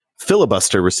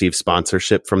Filibuster receives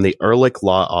sponsorship from the Ehrlich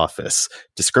Law Office,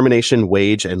 Discrimination,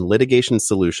 Wage, and Litigation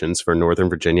Solutions for Northern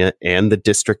Virginia and the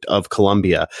District of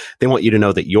Columbia. They want you to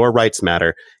know that your rights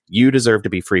matter. You deserve to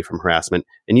be free from harassment,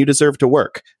 and you deserve to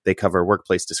work. They cover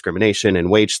workplace discrimination and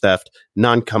wage theft,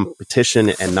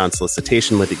 non-competition and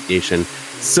non-solicitation litigation,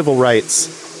 civil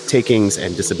rights, takings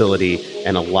and disability,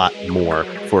 and a lot more.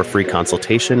 For a free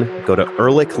consultation, go to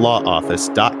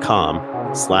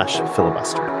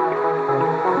ehrlichlawoffice.com/filibuster.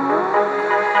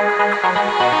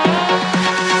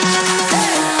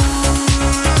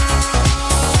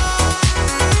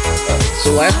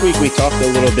 So last week we talked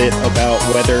a little bit about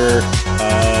whether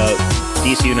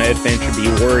DC United fans should be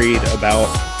worried about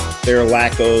their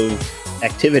lack of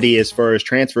activity as far as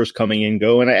transfers coming and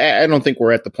go. And I don't think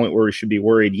we're at the point where we should be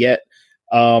worried yet.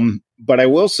 But I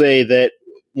will say that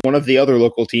one of the other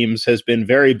local teams has been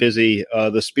very busy.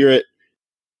 The Spirit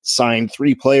signed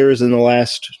 3 players in the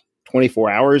last 24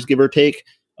 hours, give or take.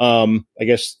 I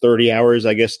guess 30 hours,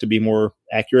 to be more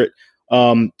accurate.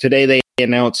 Today they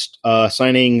announced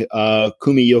signing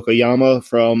Kumi Yokoyama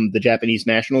from the Japanese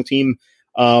national team.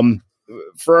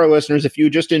 For our listeners, if you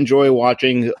just enjoy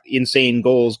watching insane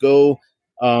goals, go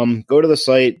to the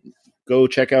site, go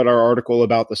check out our article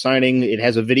about the signing. It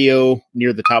has a video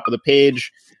near the top of the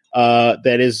page.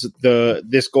 That is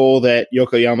this goal that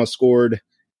Yokoyama scored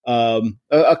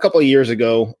a couple of years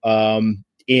ago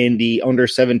in the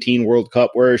under-17 World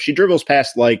Cup, where she dribbles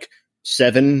past like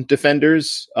 7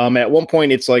 defenders. At one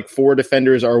point, it's like 4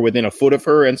 defenders are within a foot of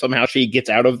her, and somehow she gets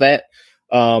out of that.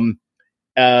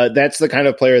 That's the kind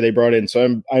of player they brought in.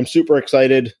 So I'm super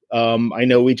excited. I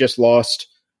know we just lost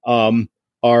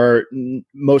our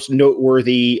most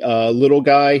noteworthy little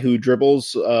guy who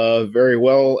dribbles very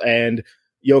well, and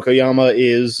Yokoyama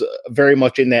is very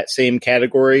much in that same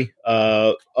category.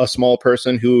 A small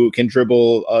person who can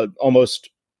dribble almost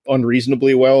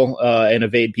unreasonably well and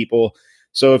evade people.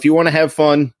 So if you want to have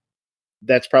fun,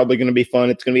 that's probably going to be fun.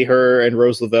 It's going to be her and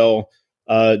Rose Lavelle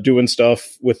doing stuff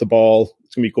with the ball.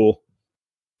 It's going to be cool.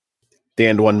 The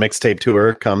And One mixtape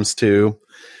tour comes to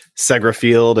Segra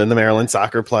Field and the Maryland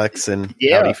Soccerplex and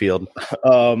Audi Field.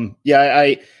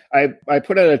 I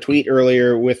put out a tweet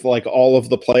earlier with like all of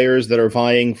the players that are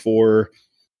vying for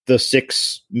the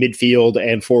 6 midfield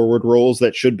and forward roles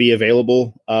that should be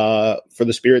available for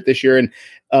the Spirit this year. And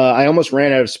I almost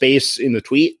ran out of space in the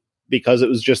tweet because it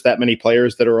was just that many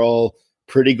players that are all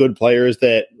pretty good players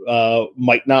that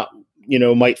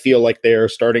might feel like they're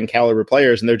starting caliber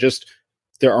players, and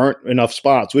there aren't enough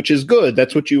spots, which is good.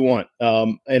 That's what you want.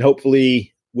 And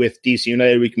hopefully with DC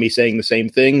United, we can be saying the same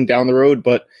thing down the road,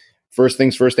 but first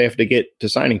things first, they have to get to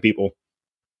signing people.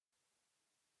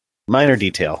 Minor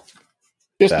detail.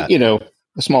 Just, a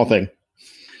small thing.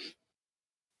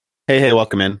 Hey,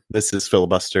 welcome in. This is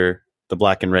Filibuster, the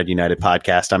Black and Red United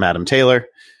podcast. I'm Adam Taylor.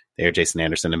 They're Jason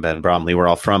Anderson and Ben Bromley. We're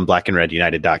all from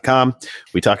blackandredunited.com.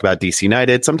 We talk about DC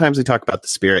United. Sometimes we talk about the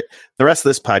Spirit. The rest of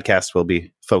this podcast will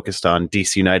be focused on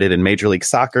DC United and Major League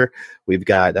Soccer. We've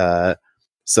got a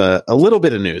little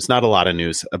bit of news, not a lot of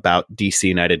news about DC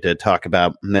United to talk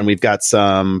about. And then we've got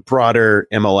some broader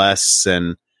MLS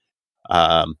and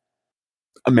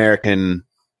American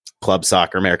club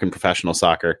soccer, American professional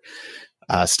soccer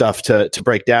stuff to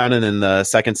break down. And in the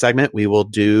second segment, we will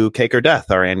do Cake or Death,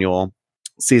 our annual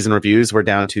season reviews. We're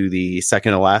down to the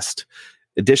second to last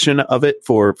edition of it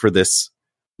for this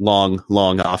long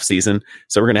off season.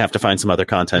 So we're going to have to find some other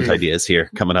content ideas here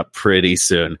coming up pretty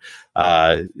soon.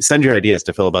 Send your ideas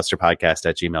to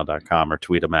filibusterpodcast@gmail.com or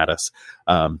tweet them at us.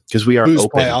 Cause we are Blues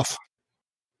open. Playoff.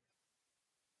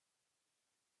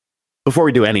 Before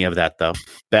we do any of that though,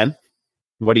 Ben,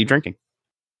 what are you drinking?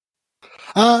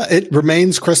 It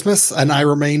remains Christmas and I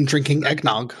remain drinking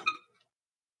eggnog.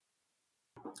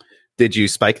 Did you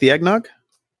spike the eggnog?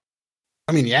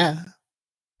 I mean, yeah.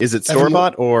 Is it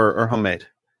store-bought or homemade?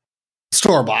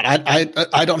 Store-bought.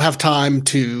 I don't have time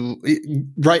to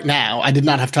right now. I did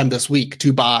not have time this week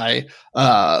to buy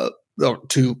or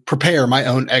to prepare my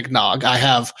own eggnog. I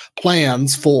have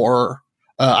plans for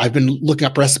I've been looking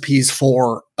up recipes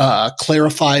for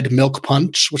clarified milk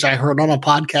punch, which I heard on a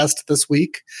podcast this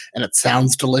week, and it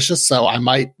sounds delicious. So I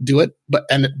might do it, but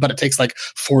it takes like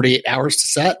 48 hours to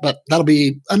set. But that'll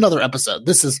be another episode.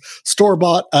 This is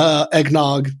store-bought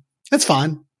eggnog. It's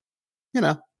fine,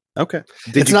 Okay.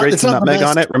 Did you grate some nutmeg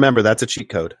on it? Remember, that's a cheat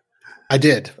code. I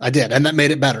did, and that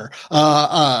made it better.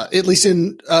 At least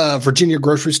in Virginia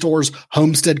grocery stores,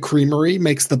 Homestead Creamery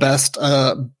makes the best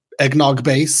eggnog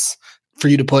base for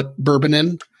you to put bourbon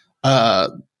in.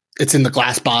 It's in the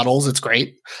glass bottles. It's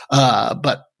great.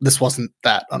 But this wasn't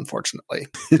that, unfortunately.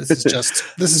 This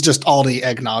is just Aldi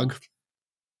eggnog.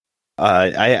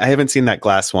 I haven't seen that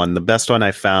glass one. The best one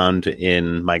I found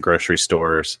in my grocery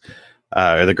stores,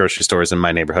 or the grocery stores in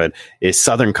my neighborhood, is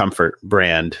Southern Comfort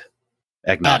brand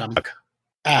eggnog.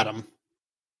 Adam.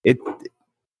 It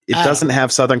doesn't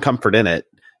have Southern Comfort in it,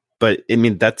 but I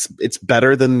mean it's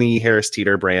better than the Harris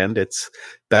Teeter brand. It's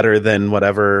better than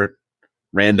whatever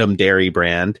random dairy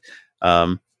brand.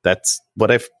 That's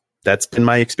been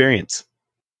my experience.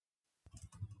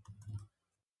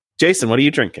 Jason, what are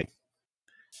you drinking?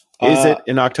 Is it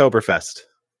an Oktoberfest?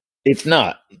 It's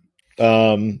not.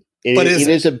 It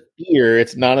is a beer.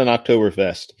 It's not an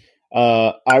Oktoberfest.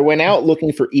 I went out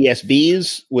looking for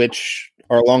ESBs, which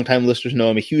our longtime listeners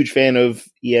know I'm a huge fan of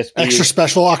ESBs. Extra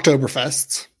special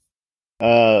Oktoberfests.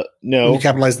 No. You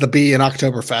capitalize the B in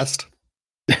Oktoberfest.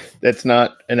 That's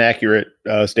not an accurate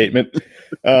statement.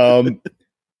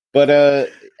 But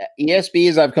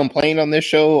ESBs, I've complained on this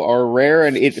show, are rare,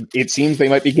 and it seems they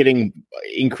might be getting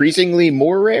increasingly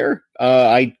more rare.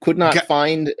 I could not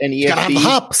find an ESB. Gotta have the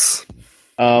hops.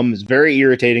 It's very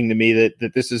irritating to me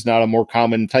that this is not a more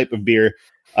common type of beer.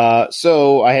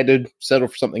 So I had to settle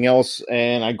for something else,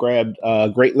 and I grabbed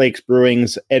Great Lakes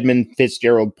Brewing's Edmund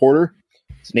Fitzgerald Porter.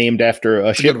 It's named after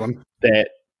a ship that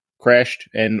crashed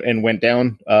and went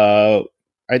down. I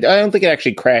don't think it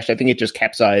actually crashed. I think it just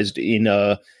capsized in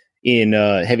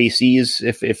heavy seas,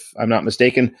 if I'm not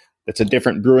mistaken. That's a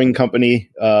different brewing company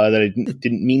that I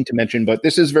didn't mean to mention, but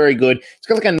this is very good. It's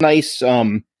got like a nice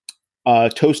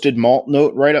toasted malt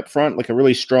note right up front, like a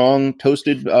really strong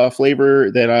toasted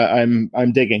flavor that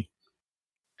I'm digging.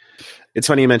 It's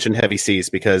funny you mentioned heavy seas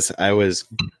because I was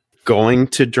going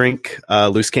to drink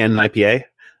Loose Cannon IPA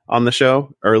on the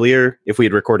show earlier. If we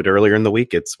had recorded earlier in the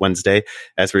week, it's Wednesday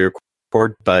as we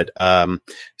record, but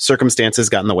circumstances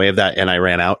got in the way of that, and I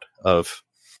ran out of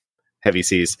heavy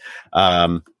seas.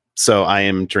 So I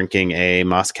am drinking a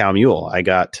Moscow Mule. I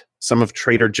got some of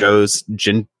Trader Joe's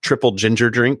triple ginger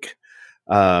drink,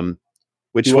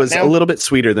 which was a little bit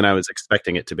sweeter than I was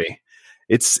expecting it to be.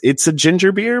 It's a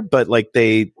ginger beer, but like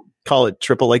they call it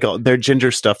triple, like their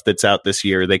ginger stuff that's out this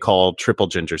year, they call triple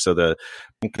ginger. So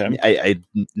I'm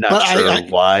not sure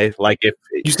why. Like if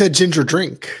you said ginger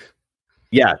drink.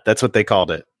 Yeah, that's what they called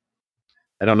it.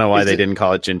 I don't know why they didn't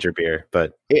call it ginger beer,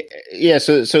 but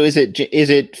So is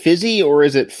it fizzy or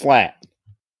is it flat?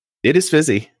 It is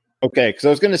fizzy. Okay, because I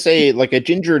was going to say like a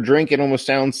ginger drink. It almost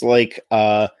sounds like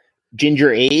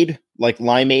ginger aid, like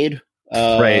limeade.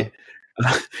 Right.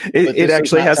 It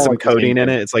actually has some coating in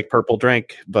it. It's like purple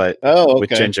drink, but with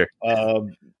ginger.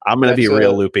 I'm going to be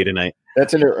real loopy tonight.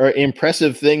 That's an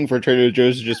impressive thing for Trader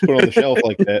Joe's to just put on the shelf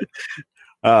like that.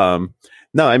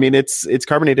 No, I mean, it's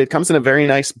carbonated. It comes in a very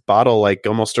nice bottle, like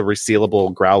almost a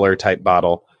resealable growler type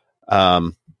bottle,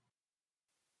 with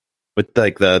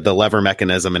like the lever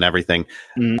mechanism and everything.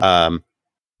 Mm-hmm.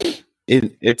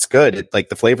 It's good. Like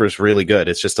the flavor is really good.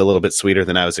 It's just a little bit sweeter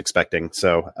than I was expecting.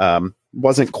 So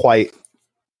wasn't quite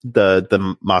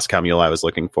the Moscow Mule I was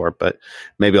looking for, but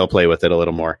maybe I'll play with it a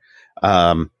little more.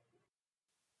 The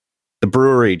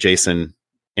brewery, Jason,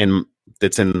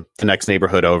 that's in the next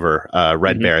neighborhood over,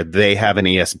 Red Bear, they have an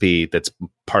ESB that's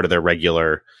part of their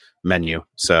regular menu.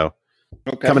 So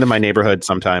coming to my neighborhood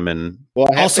sometime, and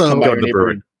I also go to the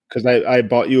brewery because I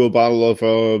bought you a bottle of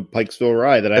Pikesville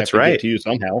Rye that I have to get to you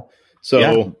somehow.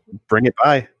 So bring it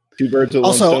by. Two birds with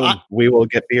one stone. We will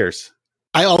get beers.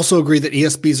 I also agree that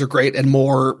ESBs are great, and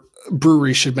more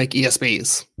breweries should make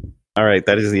ESBs. All right,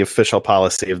 that is the official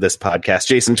policy of this podcast.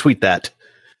 Jason, tweet that.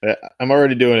 I'm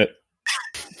already doing it.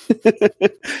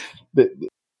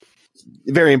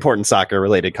 Very important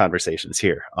soccer-related conversations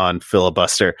here on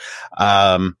Filibuster.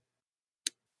 In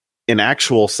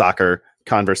actual soccer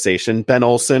conversation, Ben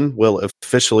Olsen will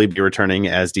officially be returning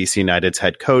as DC United's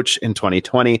head coach in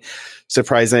 2020,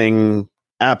 surprising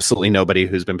absolutely nobody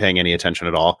who's been paying any attention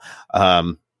at all.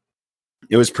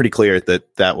 It was pretty clear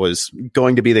that was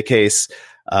going to be the case.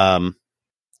 It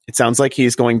sounds like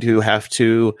he's going to have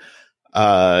to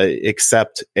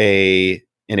accept an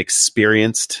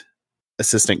experienced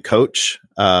assistant coach.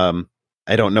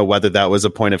 I don't know whether that was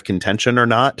a point of contention or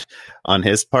not on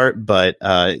his part, but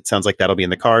it sounds like that'll be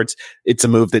in the cards. It's a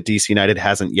move that DC United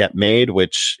hasn't yet made,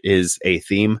 which is a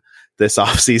theme this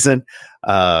offseason.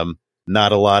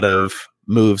 Not a lot of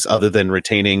moves other than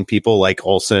retaining people like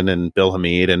Olsen and Bill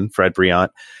Hamid and Fred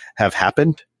Briant have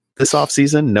happened this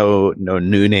offseason. No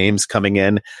new names coming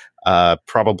in,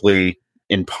 probably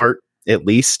in part, at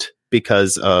least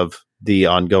because of the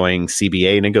ongoing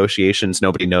CBA negotiations.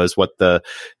 Nobody knows what the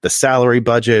salary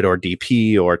budget or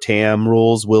DP or TAM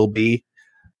rules will be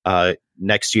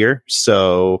next year.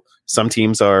 So some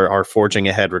teams are forging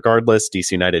ahead regardless.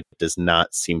 DC United does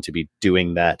not seem to be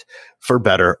doing that for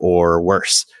better or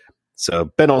worse.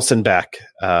 So Ben Olsen back.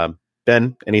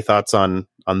 Ben, any thoughts on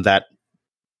that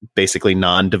basically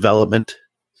non-development?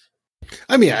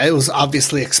 I mean, it was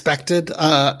obviously expected.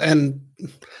 And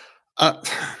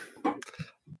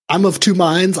I'm of two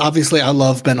minds. Obviously, I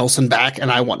love Ben Olsen back, and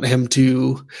I want him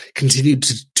to continue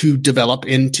to develop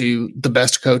into the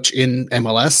best coach in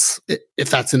MLS, if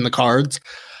that's in the cards.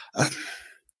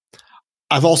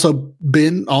 I've also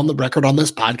been on the record on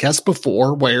this podcast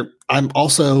before where I'm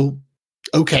also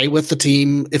okay with the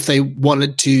team if they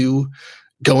wanted to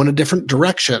go in a different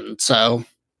direction. So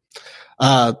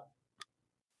I'm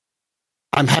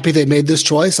happy they made this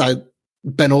choice.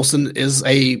 Ben Olsen is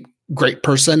a great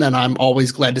person, and I'm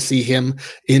always glad to see him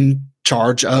in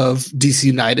charge of DC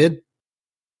United.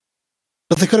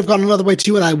 But they could have gone another way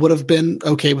too, and I would have been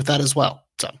okay with that as well.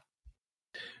 So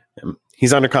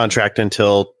he's under contract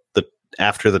until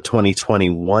after the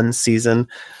 2021 season.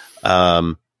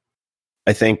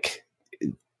 I think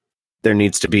there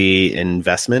needs to be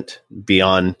investment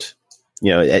beyond,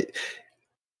 it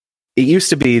used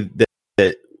to be that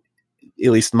at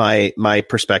least my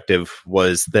perspective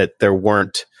was that there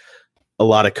weren't a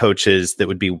lot of coaches that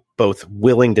would be both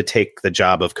willing to take the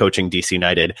job of coaching DC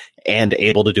United and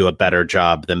able to do a better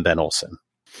job than Ben Olsen.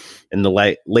 In the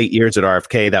late years at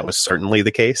RFK, that was certainly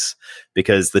the case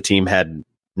because the team had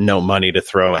no money to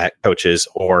throw at coaches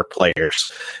or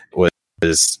players.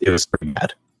 It was pretty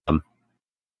bad.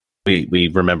 We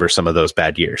remember some of those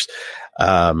bad years.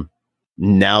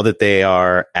 Now that they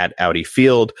are at Audi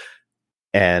Field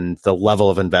and the level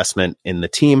of investment in the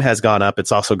team has gone up,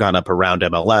 it's also gone up around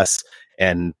MLS,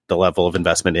 and the level of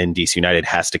investment in DC United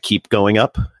has to keep going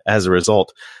up as a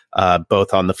result,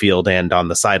 both on the field and on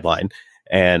the sideline.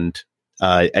 And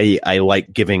I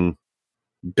like giving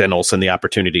Ben Olsen the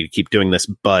opportunity to keep doing this,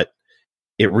 but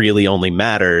it really only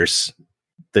matters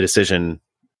the decision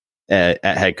at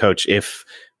head coach if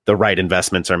the right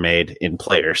investments are made in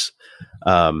players,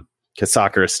 because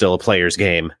soccer is still a player's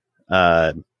game,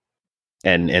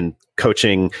 and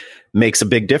coaching makes a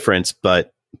big difference,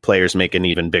 but players make an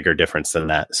even bigger difference than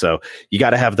that. So you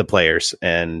got to have the players,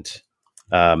 and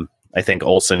I think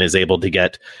Olsen is able to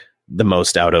get the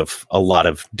most out of a lot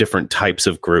of different types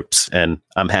of groups, and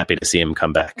I'm happy to see him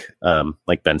come back.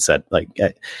 Like Ben said,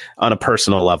 on a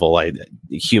personal level,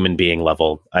 human being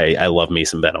level, I love me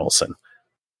some Ben Olsen.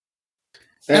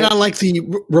 And I like the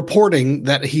reporting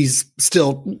that he's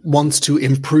still wants to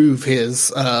improve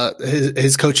his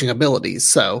coaching abilities.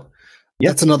 So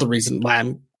that's another reason why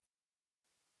I'm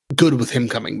good with him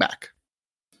coming back.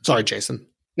 Sorry, Jason.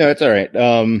 No, it's all right.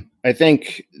 I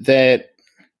think that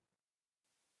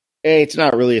it's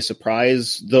not really a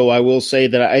surprise, though I will say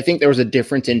that I think there was a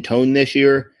difference in tone this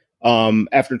year.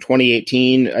 After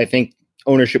 2018, I think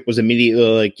ownership was immediately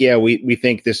like, yeah, we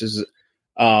think this is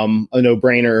a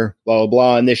no-brainer, blah, blah,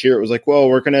 blah. And this year it was like, well,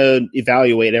 we're going to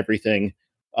evaluate everything.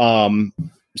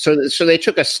 So they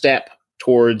took a step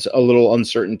towards a little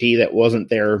uncertainty that wasn't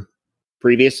there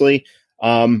previously.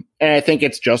 And I think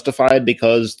it's justified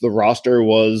because the roster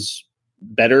was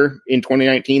better in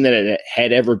 2019 than it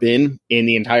had ever been in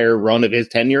the entire run of his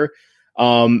tenure.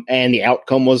 And the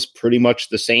outcome was pretty much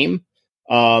the same.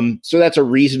 So that's a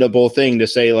reasonable thing to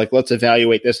say, like, let's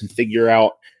evaluate this and figure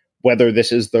out whether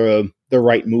this is the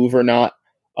right move or not.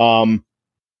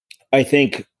 I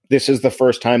think this is the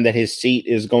first time that his seat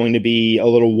is going to be a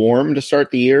little warm to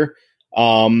start the year.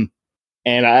 And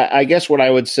I guess what I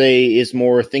would say is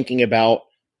more thinking about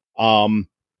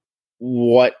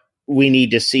what we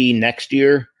need to see next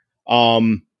year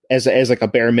as like a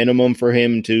bare minimum for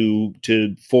him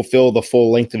to fulfill the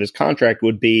full length of his contract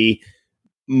would be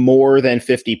more than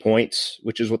 50 points,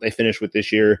 which is what they finished with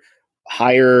this year.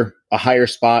 A higher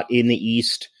spot in the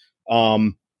East.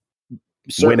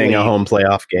 Winning a home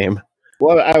playoff game.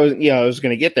 Well, I was going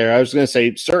to get there. I was going to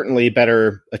say certainly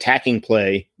better attacking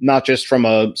play, not just from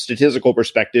a statistical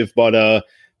perspective, but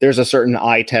there's a certain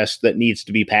eye test that needs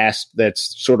to be passed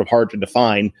that's sort of hard to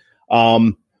define.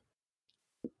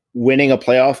 Winning a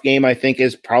playoff game, I think,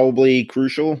 is probably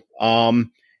crucial. And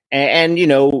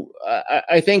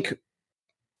I think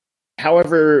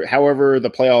however the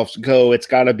playoffs go, it's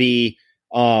got to be,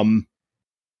 the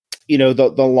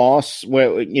loss,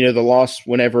 the loss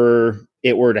whenever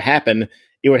it were to happen,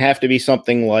 it would have to be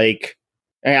something like,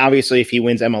 obviously if he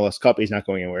wins MLS Cup, he's not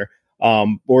going anywhere. But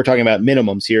we're talking about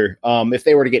minimums here. If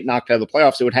they were to get knocked out of the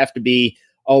playoffs, it would have to be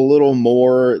a little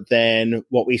more than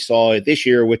what we saw this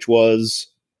year, which was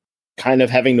kind of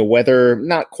having to weather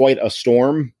not quite a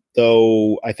storm,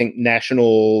 though I think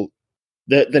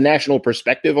the national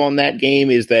perspective on that game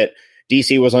is that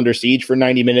DC was under siege for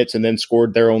 90 minutes and then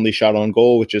scored their only shot on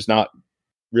goal, which is not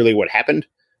really what happened.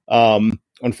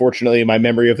 unfortunately, my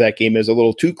memory of that game is a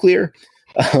little too clear.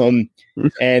 So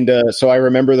I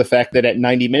remember the fact that at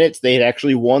 90 minutes, they had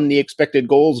actually won the expected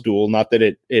goals duel. Not that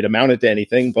it amounted to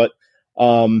anything, but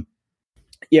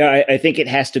I think it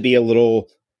has to be a little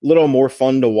more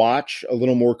fun to watch, a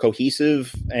little more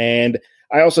cohesive. And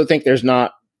I also think there's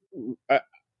not,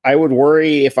 I would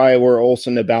worry if I were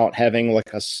Olsen about having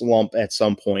like a slump at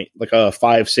some point, like a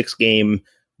 5-6 game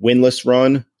winless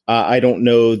run. I don't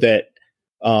know that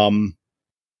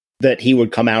that he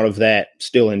would come out of that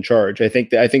still in charge. I think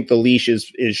the leash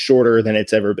is shorter than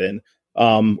it's ever been,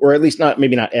 or at least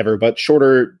maybe not ever, but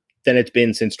shorter than it's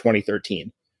been since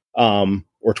 2013,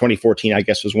 or 2014. I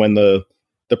guess was when the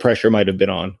pressure might have been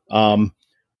on.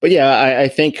 But yeah, I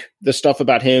think the stuff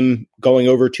about him going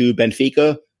over to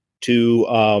Benfica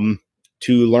to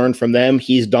learn from them.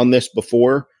 He's done this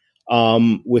before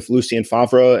with Lucien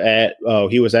Favre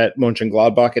he was at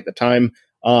Mönchengladbach at the time.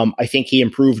 I think he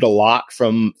improved a lot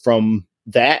from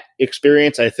that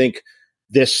experience. I think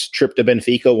this trip to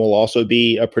Benfica will also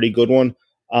be a pretty good one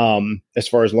as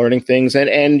far as learning things.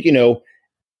 And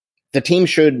the team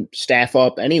should staff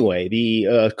up anyway.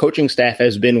 The coaching staff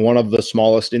has been one of the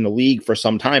smallest in the league for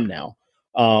some time now.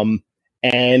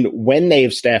 And when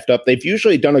they've staffed up, they've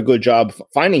usually done a good job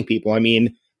finding people. I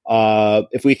mean,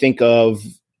 if we think of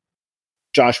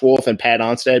Josh Wolf and Pat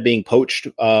Onstad being poached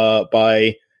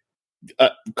by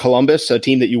Columbus, a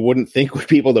team that you wouldn't think would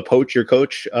be able to poach your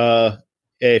coach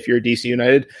if you're DC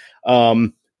United.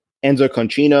 Enzo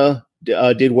Conchina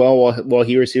did well while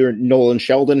he was here. Nolan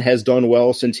Sheldon has done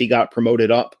well since he got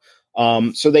promoted up.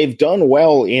 So they've done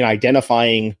well in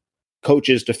identifying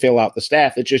coaches to fill out the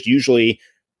staff. It's just usually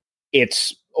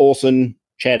it's Olsen,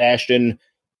 Chad Ashton,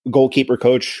 goalkeeper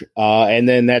coach, and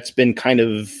then that's been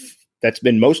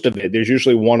most of it. There's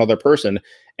usually one other person.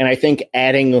 And I think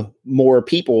adding more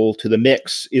people to the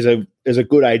mix is a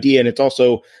good idea. And it's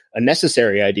also a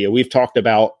necessary idea. We've talked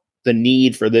about the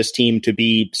need for this team to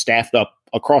be staffed up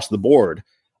across the board.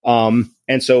 And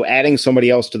so adding somebody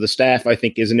else to the staff, I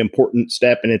think, is an important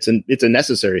step, and it's a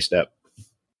necessary step.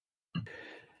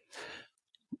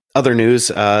 Other news,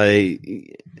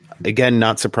 again,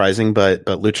 not surprising, but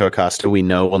Lucho Acosta, we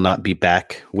know, will not be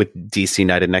back with DC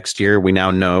United next year. We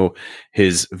now know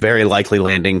his very likely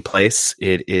landing place.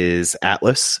 It is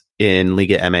Atlas in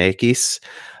Liga MX.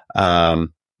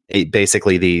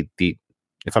 Basically, the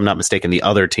if I'm not mistaken, the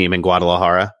other team in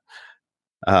Guadalajara.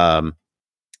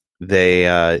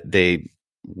 They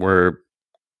were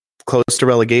close to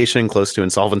relegation, close to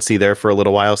insolvency there for a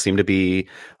little while, seem to be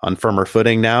on firmer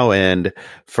footing now. And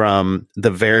from the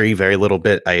very, very little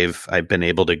bit I've been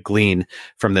able to glean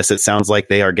from this, it sounds like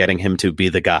they are getting him to be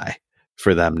the guy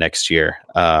for them next year,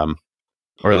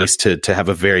 or at least to have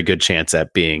a very good chance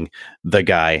at being the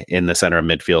guy in the center of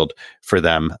midfield for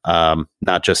them,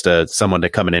 not just someone to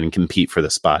come in and compete for the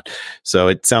spot. So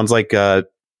it sounds like a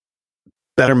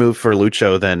better move for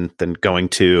Lucho than going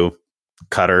to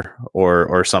Qatar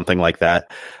or something like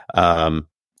that,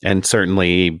 and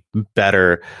certainly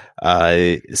better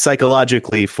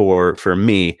psychologically for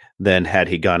me than had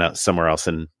he gone out somewhere else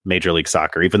in Major League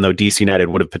Soccer, even though DC United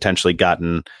would have potentially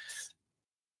gotten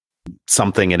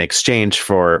something in exchange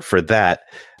for that.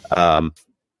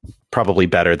 Probably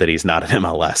better that he's not in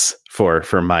MLS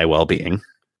for my well-being,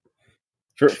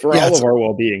 for all of our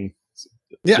well-being.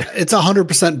 Yeah, it's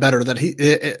 100% better that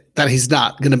he's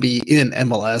not going to be in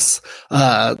MLS.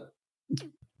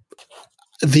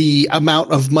 The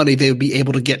amount of money they would be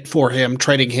able to get for him,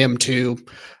 trading him to,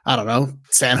 I don't know,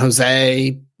 San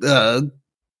Jose, the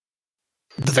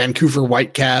Vancouver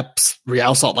Whitecaps,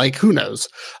 Real Salt Lake, who knows?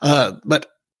 But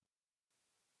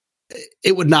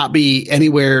it would not be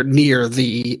anywhere near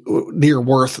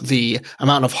worth the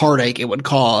amount of heartache it would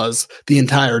cause the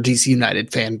entire DC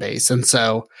United fan base. And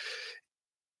so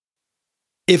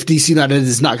if DC United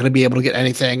is not going to be able to get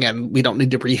anything, and we don't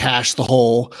need to rehash the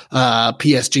whole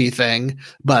PSG thing,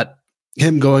 but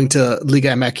him going to Liga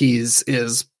MX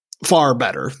is far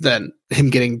better than him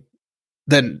getting,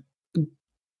 than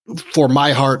for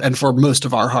my heart and for most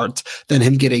of our hearts, than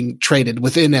him getting traded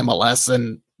within MLS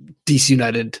and DC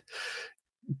United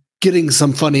getting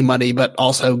some funny money, but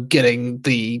also getting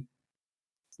the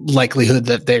likelihood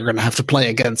that they're going to have to play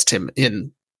against him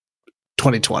in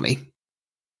 2020.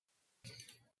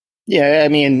 Yeah, I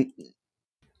mean,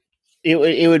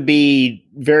 it would be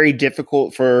very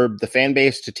difficult for the fan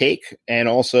base to take, and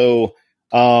also,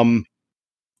 it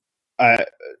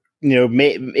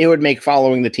would make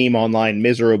following the team online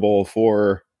miserable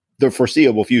for the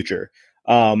foreseeable future.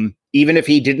 Even if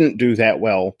he didn't do that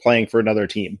well playing for another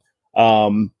team,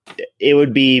 it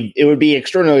would be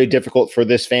extraordinarily difficult for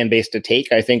this fan base to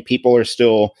take. I think people are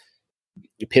still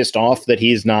pissed off that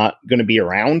he's not going to be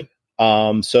around.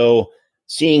 So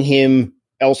seeing him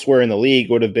elsewhere in the league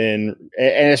would have been,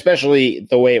 and especially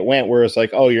the way it went, where it's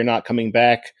like, oh, you're not coming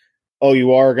back. Oh,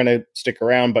 you are going to stick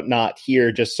around, but not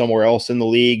here, just somewhere else in the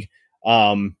league.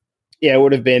 It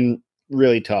would have been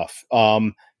really tough.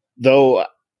 Though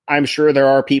I'm sure there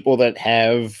are people that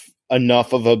have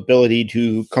enough of ability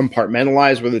to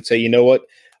compartmentalize, where they'd say, you know what,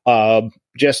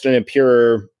 just in a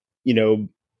pure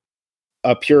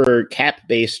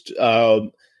cap-based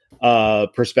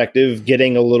perspective,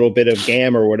 getting a little bit of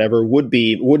GAM or whatever would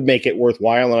make it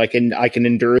worthwhile, and I can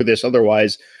endure this.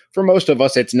 Otherwise, for most of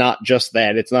us, it's not just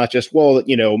that. It's not just, well,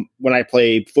 when I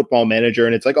play Football Manager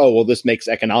and it's like, oh, well, this makes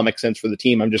economic sense for the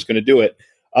team, I'm just going to do it.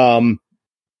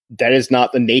 That is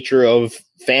not the nature of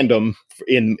fandom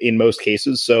in most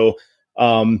cases. So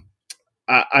I'm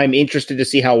interested to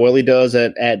see how Willie does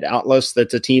at Atlas.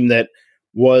 That's a team that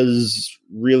was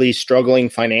really struggling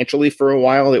financially for a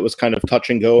while. It was kind of touch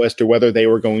and go as to whether they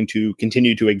were going to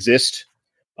continue to exist.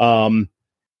 They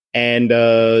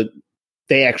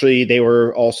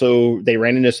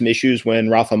ran into some issues when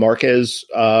Rafa Marquez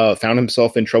found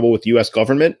himself in trouble with the U.S.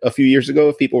 government a few years ago,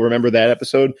 if people remember that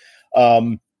episode.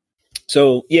 They've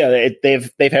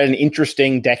had an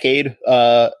interesting decade.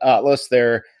 Atlas,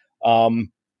 they're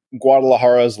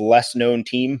Guadalajara's less known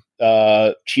team.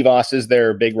 Chivas is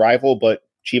their big rival, but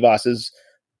Chivas is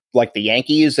like the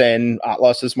Yankees and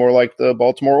Atlas is more like the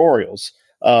Baltimore Orioles.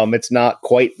 It's not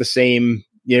quite the same.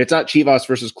 It's not Chivas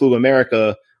versus Club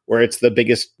America, where it's the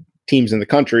biggest teams in the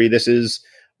country. This is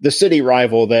the city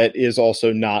rival that is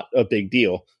also not a big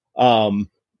deal.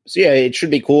 It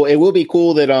should be cool. It will be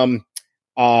cool that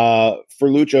for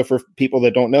Lucho, for people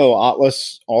that don't know,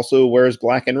 Atlas also wears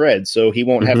black and red, so he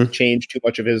won't have to change too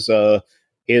much of his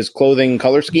clothing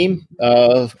color scheme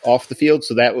off the field.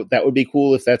 So that would be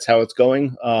cool if that's how it's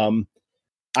going. He'll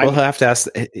have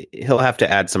to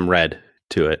add some red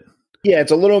to it. Yeah,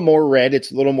 it's a little more red.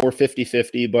 It's a little more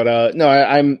 50-50, but no,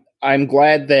 I'm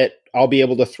glad that I'll be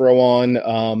able to throw on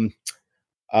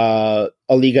a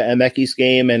Liga MX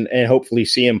game and hopefully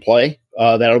see him play.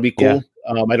 That'll be cool.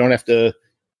 Yeah. I don't have to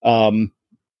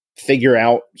figure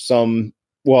out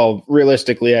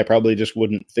realistically, I probably just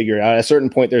wouldn't figure it out. At a certain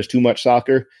point, there's too much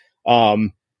soccer.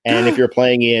 And if you're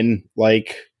playing in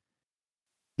like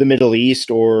the Middle East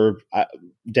or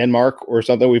Denmark or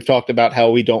something, we've talked about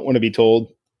how we don't want to be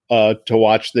told to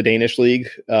watch the Danish league.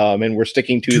 And we're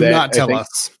sticking to that. Do not tell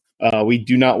us. We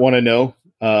do not want to know.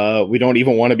 We don't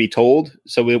even want to be told.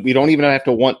 So we don't even have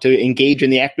to want to engage in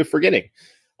the act of forgetting.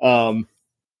 Ryan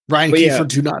Kiefer,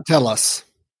 do not tell us.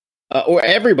 Or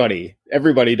everybody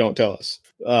don't tell us.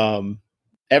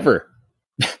 Ever.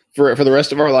 for the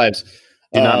rest of our lives.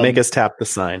 Do not make us tap the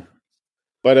sign.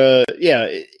 But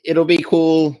it'll be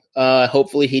cool.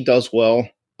 Hopefully he does well.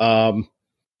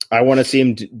 I want to see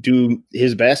him do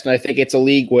his best, and I think it's a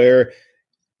league where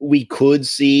we could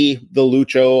see the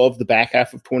Lucho of the back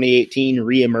half of 2018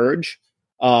 reemerge.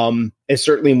 It's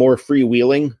certainly more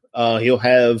freewheeling. He'll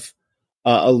have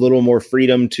a little more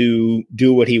freedom to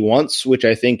do what he wants, which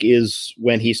I think is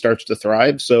when he starts to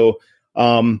thrive. So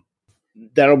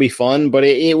that'll be fun, but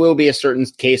it will be a certain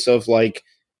case of like,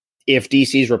 if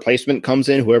DC's replacement comes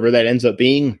in, whoever that ends up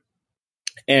being,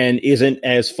 and isn't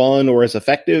as fun or as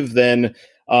effective, then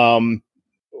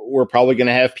we're probably going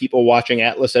to have people watching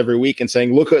Atlas every week and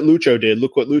saying, look what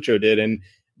Lucho did. And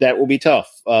that will be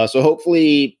tough. So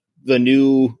hopefully the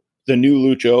new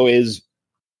Lucho is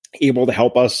able to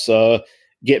help us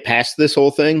get past this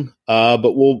whole thing.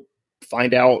 But we'll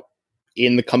find out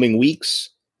in the coming weeks.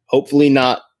 Hopefully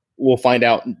not. We'll find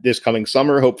out this coming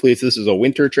summer. Hopefully this is a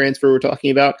winter transfer we're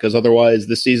talking about, because otherwise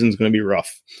this season's going to be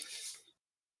rough.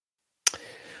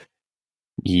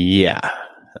 Yeah.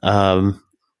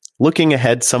 Looking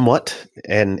ahead somewhat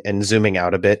and zooming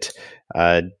out a bit,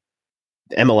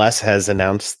 MLS has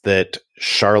announced that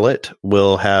Charlotte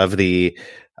will have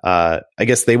I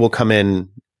guess they will come in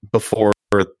before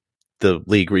the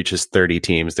league reaches 30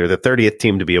 teams. They're the 30th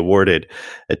team to be awarded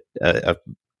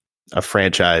a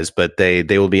franchise, but they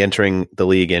will be entering the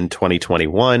league in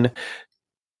 2021.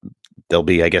 They'll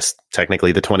be, I guess,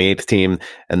 technically the 28th team,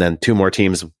 and then two more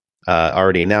teams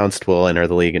already announced will enter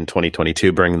the league in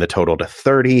 2022, bringing the total to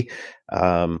 30.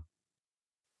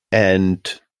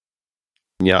 And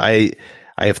I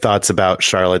have thoughts about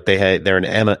Charlotte. They're an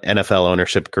NFL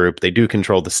ownership group. They do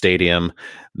control the stadium.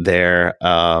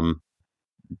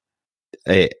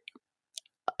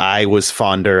 I was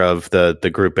fonder of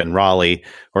the group in Raleigh,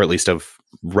 or at least of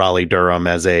Raleigh-Durham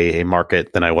as a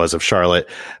market, than I was of Charlotte.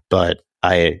 But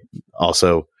I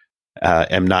also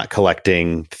am not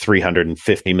collecting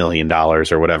 $350 million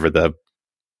or whatever the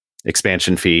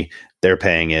expansion fee they're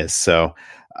paying is. So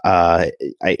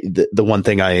the one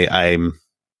thing I'm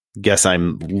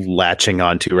latching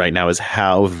onto right now is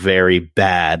how very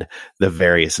bad the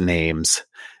various names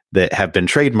that have been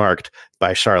trademarked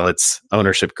by Charlotte's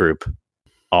ownership group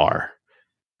are.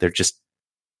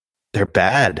 They're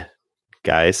bad,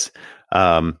 guys.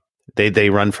 They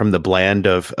run from the bland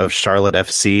of Charlotte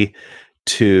FC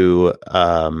to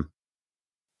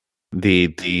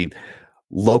the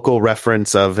local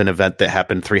reference of an event that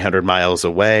happened 300 miles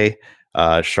away,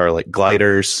 Charlotte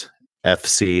Gliders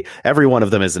FC. Every one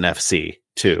of them is an FC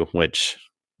too, which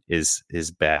is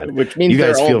bad. Which means you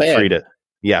guys they're all feel bad. free to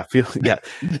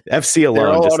FC alone.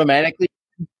 They're all automatically,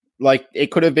 like,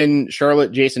 it could have been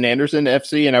Charlotte Jason Anderson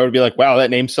FC, and I would be like, wow, that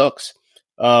name sucks.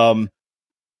 And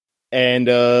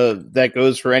that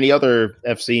goes for any other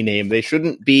FC name. They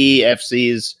shouldn't be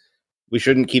FCs. We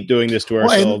shouldn't keep doing this to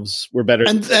ourselves. We're better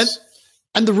than this.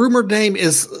 And the rumored name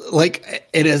is like,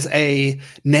 it is a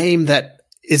name that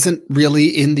isn't really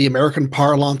in the American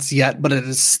parlance yet, but it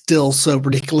is still so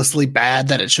ridiculously bad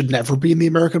that it should never be in the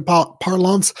American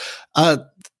parlance.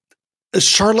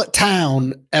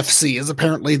 Charlottetown FC is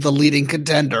apparently the leading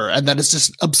contender, and that is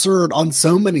just absurd on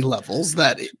so many levels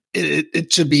that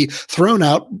it should be thrown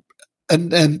out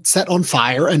and set on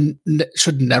fire and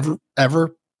should never,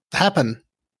 ever happen.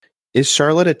 Is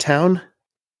Charlotte a town?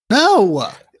 No.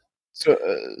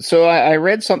 So I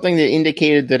read something that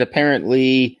indicated that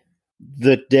apparently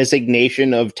the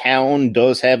designation of town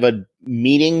does have a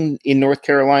meaning in North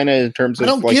Carolina in terms of, I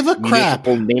don't give a crap.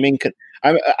 Naming.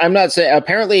 I'm not saying,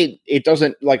 apparently it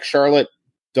doesn't, like, Charlotte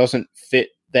doesn't fit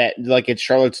that, like,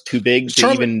 Charlotte's too big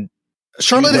to even.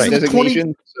 Charlotte is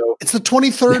so. It's the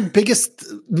 23rd biggest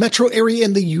metro area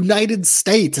in the United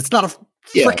States. It's not a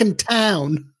freaking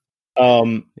town.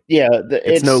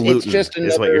 It's no Luton, it's just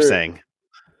another, is what you're saying.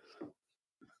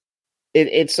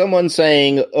 It's someone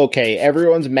saying, okay,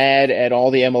 everyone's mad at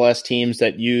all the MLS teams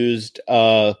that used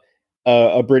a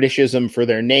Britishism for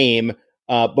their name,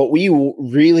 but we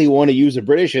really want to use a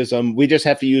Britishism. We just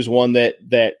have to use one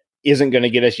that isn't going to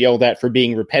get us yelled at for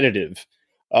being repetitive.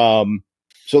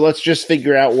 So let's just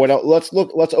figure out what else.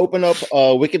 Let's open up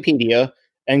Wikipedia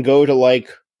and go to, like,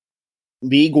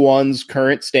 League One's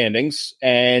current standings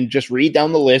and just read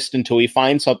down the list until we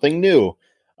find something new.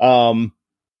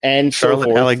 And Charlotte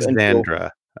so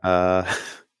Alexandra.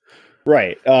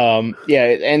 Right.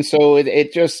 And so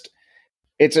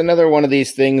it's another one of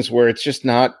these things where it's just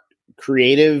not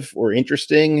creative or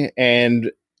interesting.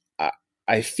 And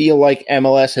I feel like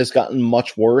MLS has gotten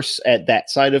much worse at that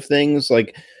side of things.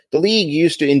 Like, the league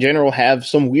used to, in general, have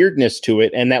some weirdness to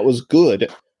it, and that was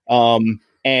good. And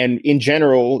in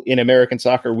general, in American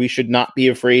soccer, we should not be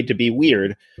afraid to be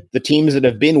weird. The teams that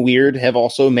have been weird have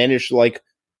also managed, like,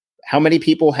 how many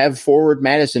people have Forward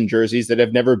Madison jerseys that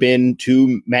have never been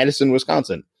to Madison,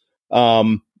 Wisconsin?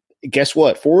 Guess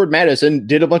what? Forward Madison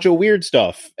did a bunch of weird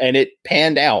stuff, and it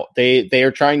panned out. They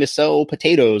are trying to sell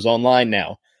potatoes online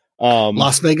now.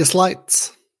 Las Vegas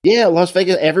Lights. Yeah, Las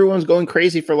Vegas. Everyone's going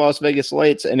crazy for Las Vegas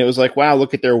Lights, and it was like, wow,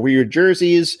 look at their weird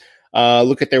jerseys.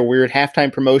 Look at their weird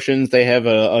halftime promotions. They have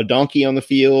a donkey on the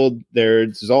field.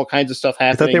 There's all kinds of stuff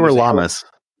happening. I thought they were llamas.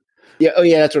 Yeah,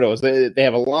 that's what it was. They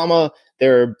have a llama.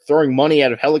 They're throwing money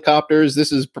out of helicopters.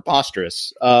 This is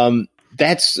preposterous.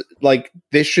 That's like,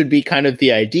 this should be kind of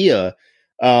the idea.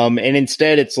 And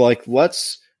instead it's like,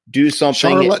 let's do something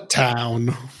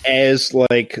Charlottetown as,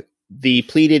 like, the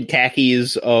pleated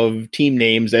khakis of team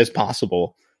names as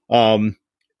possible.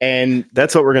 And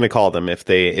that's what we're going to call them. If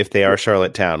they are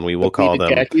Charlottetown, we will call them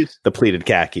khakis? The pleated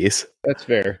khakis. That's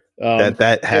fair.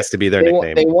 That has to be their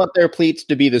nickname. They want their pleats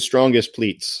to be the strongest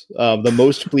pleats, the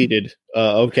most pleated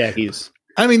of khakis.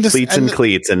 I mean, pleats and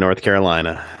cleats in North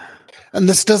Carolina. And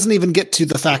this doesn't even get to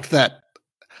the fact that,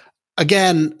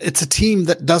 again, it's a team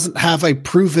that doesn't have a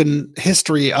proven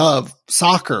history of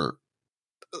soccer.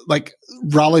 Like,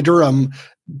 Raleigh-Durham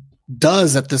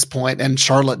does at this point, and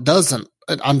Charlotte doesn't.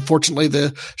 And unfortunately,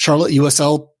 the Charlotte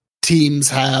USL teams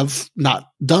have not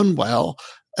done well,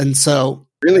 and so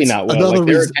really not well. Like,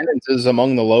 their attendance is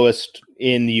among the lowest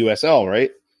in the USL,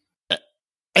 right?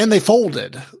 And they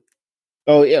folded.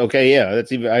 Oh yeah, okay, yeah.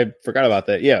 That's even, I forgot about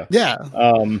that. Yeah, yeah.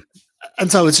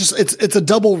 And so it's a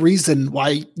double reason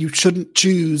why you shouldn't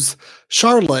choose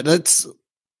Charlotte. It's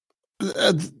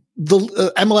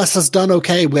the MLS has done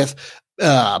okay with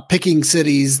picking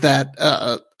cities that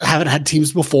haven't had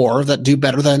teams before that do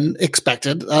better than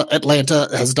expected. Atlanta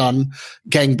has done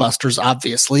gangbusters,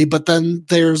 obviously, but then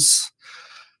there's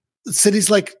cities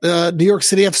like New York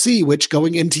City FC, which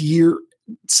going into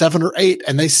 7 or 8,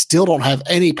 and they still don't have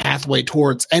any pathway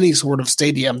towards any sort of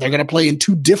stadium. They're going to play in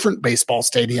 2 different baseball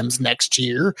stadiums next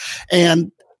year,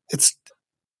 and it's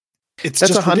that's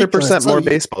just 100% more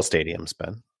baseball stadiums,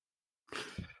 Ben.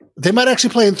 They might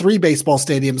actually play in 3 baseball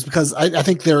stadiums because I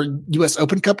think their U.S.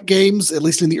 Open Cup games, at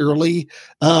least in the early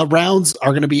rounds,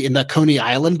 are going to be in the Coney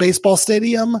Island baseball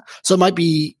stadium. So it might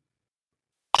be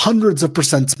hundreds of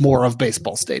percents more of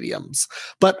baseball stadiums.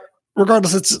 But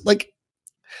regardless, it's like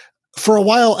for a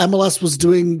while, MLS was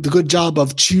doing the good job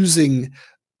of choosing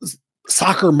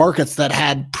soccer markets that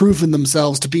had proven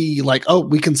themselves to be like, oh,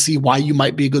 we can see why you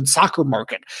might be a good soccer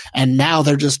market. And now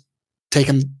they're just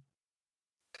taking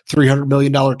 $300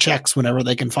 million checks whenever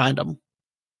they can find them.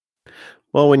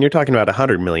 Well, when you're talking about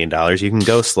 $100 million, you can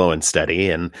go slow and steady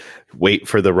and wait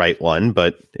for the right one.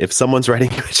 But if someone's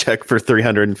writing you a check for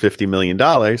 $350 million,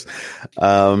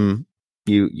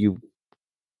 you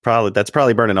probably, that's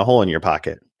probably burning a hole in your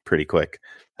pocket pretty quick.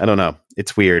 I don't know.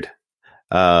 It's weird.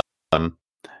 I'm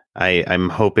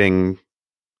hoping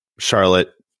Charlotte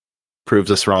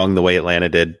proves us wrong the way Atlanta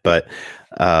did. But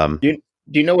do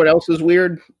you know what else is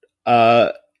weird?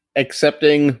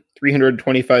 Accepting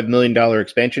 $325 million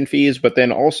expansion fees, but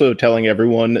then also telling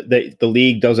everyone that the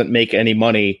league doesn't make any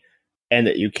money and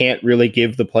that you can't really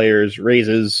give the players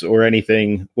raises or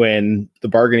anything when the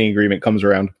bargaining agreement comes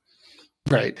around.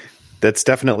 Right. That's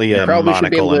definitely a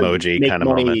monocle emoji kind of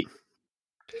moment.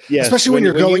 Yeah, especially when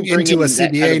you're going into a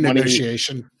CBA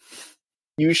negotiation.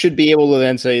 You should be able to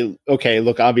then say, okay,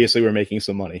 look, obviously we're making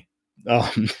some money.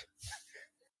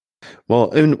 Well,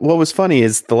 and what was funny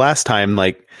is the last time,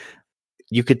 like,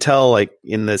 you could tell, like,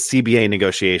 in the CBA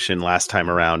negotiation last time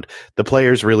around, the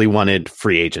players really wanted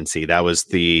free agency. That was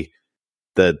the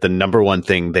number one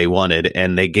thing they wanted,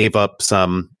 and they gave up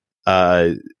some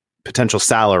potential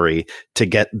salary to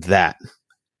get that,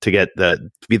 to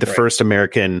be the first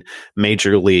American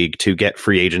major league to get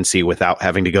free agency without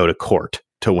having to go to court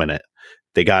to win it.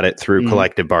 They got it through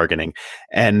collective bargaining,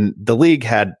 and the league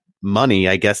had money,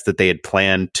 I guess, that they had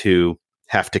planned to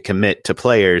have to commit to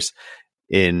players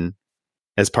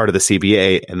as part of the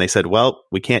CBA. And they said, well,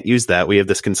 we can't use that. We have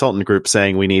this consultant group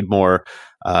saying we need more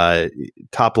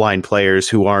top line players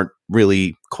who aren't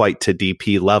really quite to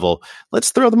DP level.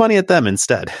 Let's throw the money at them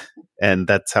instead. And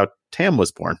that's how TAM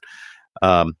was born.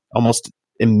 Almost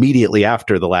immediately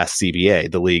after the last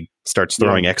CBA, the league starts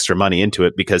throwing extra money into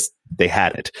it because they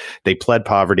had it. They pled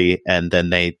poverty, and then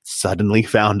they suddenly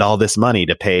found all this money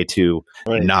to pay to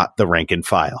not the rank and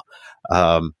file.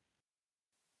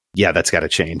 That's got to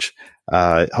change.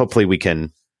 Hopefully we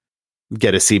can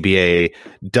get a CBA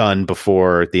done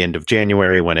before the end of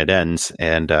January when it ends,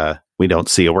 and we don't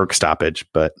see a work stoppage.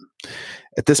 But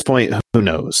at this point, who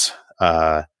knows?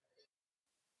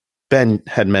 Ben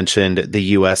had mentioned the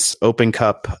U.S. Open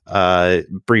Cup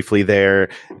briefly there.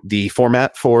 The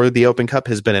format for the Open Cup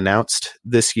has been announced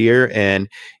this year, and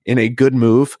in a good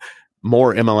move,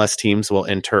 more MLS teams will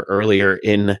enter earlier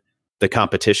in the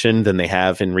competition than they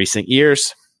have in recent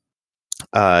years.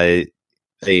 The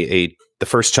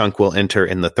first chunk will enter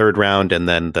in the 3rd round, and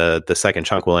then the second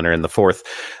chunk will enter in the 4th.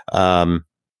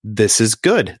 This is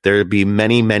good. There'll be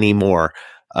many, many more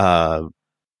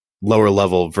lower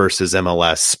level versus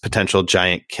MLS potential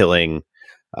giant killing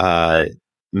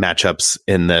matchups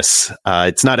in this.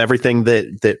 It's not everything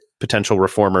that potential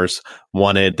reformers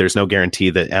wanted. There's no guarantee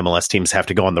that MLS teams have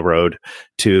to go on the road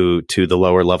to the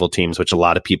lower level teams, which a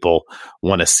lot of people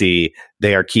want to see.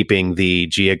 They are keeping the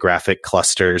geographic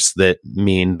clusters that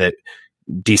mean that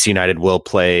DC United will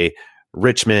play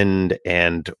Richmond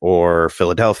and or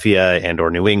Philadelphia and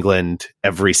or New England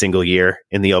every single year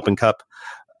in the Open Cup.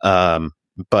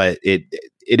 But it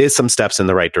is some steps in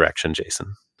the right direction,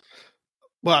 Jason.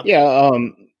 Well, for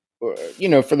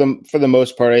the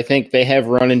most part, I think they have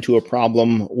run into a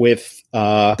problem with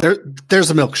there's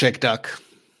a milkshake duck.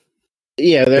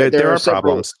 Yeah, there are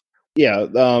problems.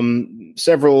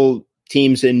 Several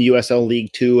teams in USL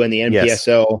League 2 and the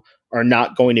NPSL are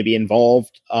not going to be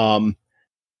involved.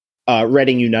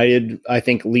 Reading United, I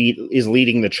think, is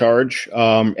leading the charge.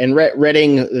 And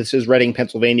Reading, this is Reading,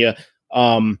 Pennsylvania.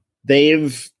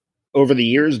 They've, over the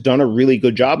years, done a really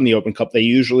good job in the Open Cup. They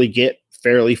usually get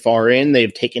fairly far in.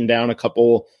 They've taken down a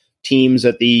couple teams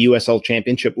at the USL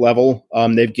Championship level.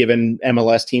 They've given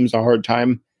MLS teams a hard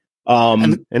time.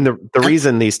 And the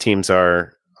reason these teams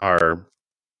are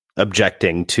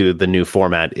objecting to the new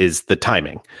format is the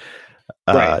timing.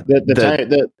 Right.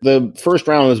 The first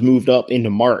round was moved up into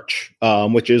March,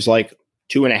 which is like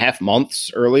 2.5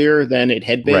 months earlier than it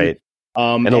had been. Right.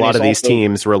 And a lot of these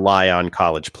teams rely on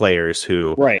college players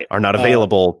who are not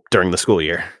available during the school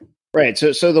year. Right.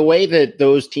 So the way that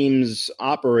those teams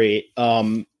operate,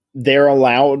 they're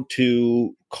allowed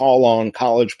to call on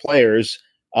college players.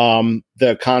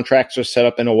 The contracts are set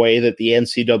up in a way that the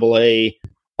NCAA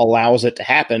allows it to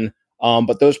happen.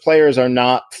 But those players are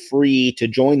not free to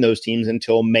join those teams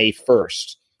until May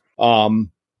 1st.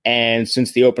 And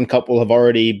since the Open Cup will have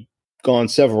already gone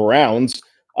several rounds,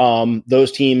 a lot of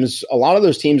those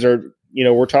teams are,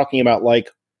 we're talking about like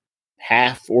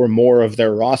half or more of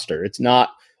their roster. It's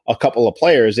not a couple of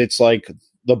players. It's like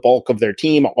the bulk of their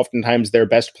team, oftentimes their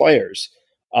best players.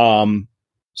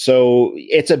 So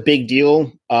it's a big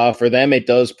deal for them. It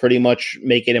does pretty much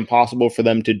make it impossible for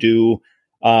them to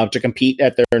compete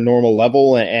at their normal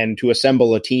level and to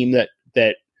assemble a team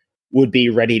that would be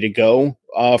ready to go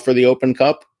for the Open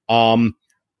Cup.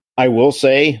 I will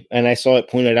say, and I saw it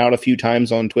pointed out a few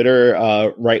times on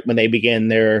Twitter, right when they began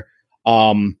their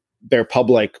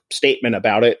public statement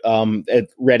about it, at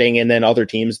Reading and then other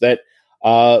teams, that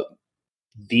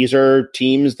these are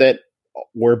teams that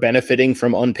were benefiting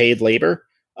from unpaid labor.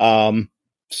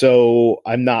 So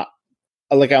I'm not,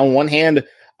 like, on one hand,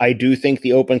 I do think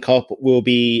the Open Cup will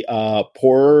be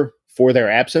poorer for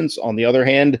their absence. On the other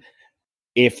hand,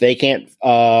 if they can't,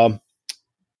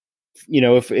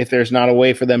 if there's not a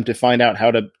way for them to find out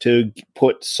how to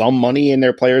put some money in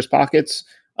their players' pockets,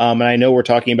 and I know we're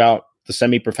talking about the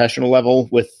semi-professional level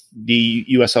with the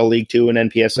USL League 2 and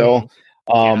NPSL.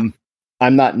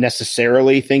 I'm not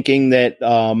necessarily thinking that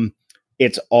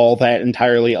it's all that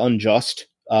entirely unjust,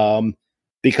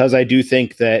 because I do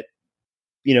think that,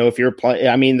 if you're playing,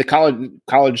 I mean, the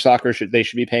college soccer should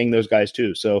be paying those guys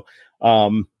too. So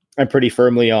I'm pretty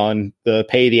firmly on the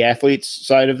pay the athletes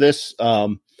side of this.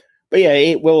 But yeah,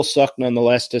 it will suck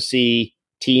nonetheless to see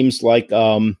teams like,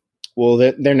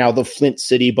 they're now the Flint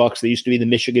City Bucks. They used to be the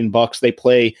Michigan Bucks. They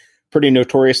play pretty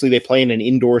notoriously. They play in an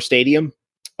indoor stadium.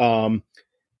 They're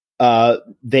not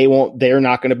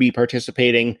going to be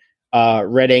participating.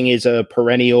 Reading is a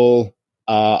perennial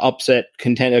upset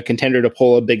contender to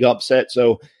pull a big upset.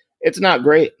 So it's not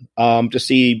great to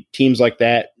see teams like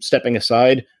that stepping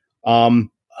aside.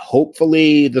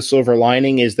 Hopefully the silver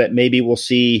lining is that maybe we'll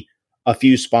see a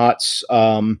few spots.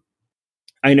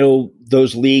 I know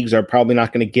those leagues are probably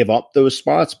not going to give up those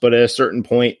spots, but at a certain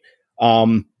point,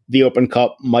 the Open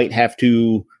Cup might have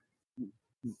to,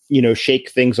 shake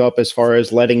things up as far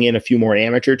as letting in a few more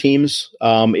amateur teams.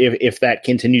 If that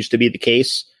continues to be the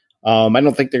case, I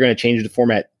don't think they're going to change the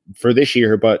format for this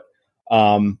year, but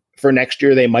for next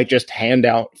year, they might just hand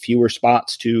out fewer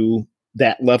spots to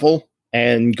that level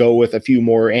and go with a few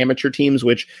more amateur teams,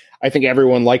 which I think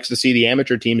everyone likes to see the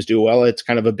amateur teams do well. It's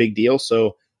kind of a big deal.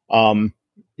 So,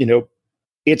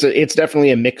 it's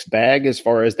definitely a mixed bag as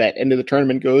far as that end of the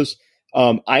tournament goes.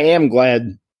 I am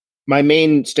glad. My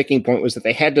main sticking point was that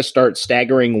they had to start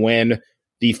staggering when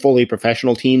the fully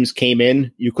professional teams came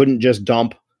in. You couldn't just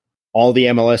dump all the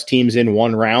MLS teams in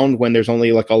one round when there's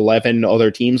only like 11 other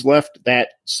teams left. That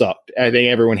sucked. I think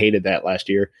everyone hated that last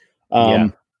year.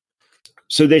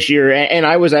 So this year, and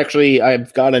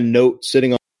I've got a note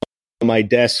sitting on my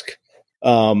desk,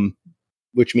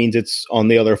 which means it's on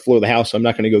the other floor of the house. So I'm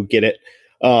not going to go get it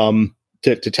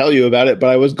to tell you about it. But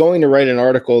I was going to write an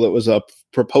article that was a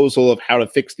proposal of how to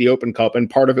fix the Open Cup. And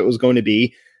part of it was going to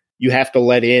be, you have to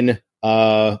let in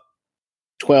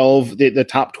 12, the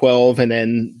top 12, and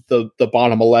then the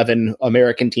bottom 11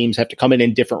 American teams have to come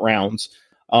in different rounds.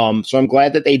 So I'm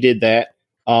glad that they did that.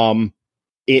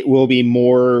 It will be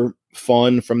more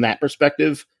fun from that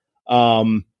perspective.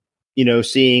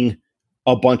 Seeing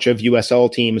a bunch of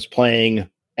USL teams playing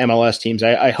MLS teams.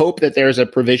 I hope that there's a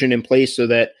provision in place so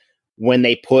that when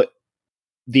they put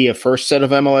the first set of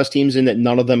MLS teams in, that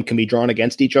none of them can be drawn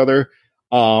against each other.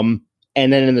 And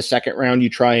then in the second round, you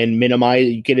try and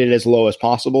get it as low as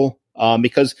possible,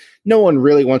 because no one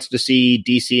really wants to see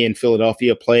DC and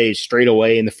Philadelphia play straight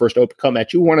away in the first Open Cup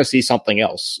match. You want to see something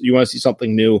else. You want to see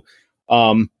something new,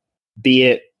 be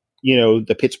it,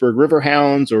 the Pittsburgh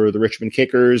Riverhounds or the Richmond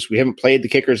Kickers. We haven't played the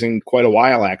Kickers in quite a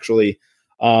while, actually.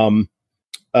 There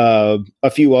are a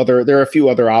few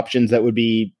other options that would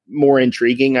be more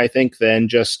intriguing, I think, than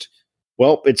just,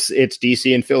 it's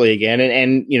DC and Philly again.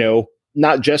 And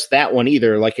not just that one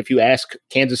either. Like, if you ask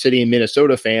Kansas City and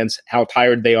Minnesota fans how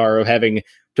tired they are of having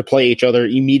to play each other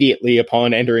immediately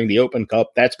upon entering the Open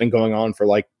Cup, that's been going on for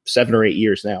like 7 or 8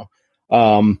 years now.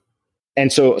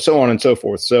 And so on and so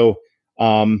forth. So,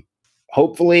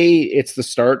 hopefully it's the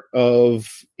start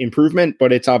of improvement,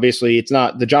 but it's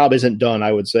not, the job isn't done,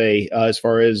 I would say, as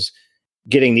far as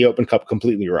getting the Open Cup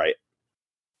completely right.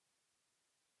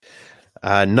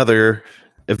 Another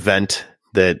event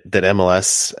that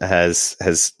MLS has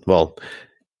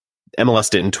MLS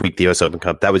didn't tweak the US Open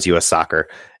Cup. That was US Soccer.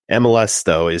 MLS,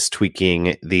 though, is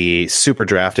tweaking the Super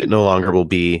Draft. It no longer will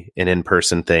be an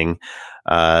in-person thing,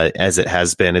 as it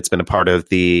has been. It's been a part of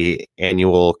the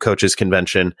annual coaches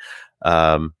convention,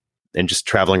 and just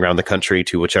traveling around the country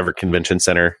to whichever convention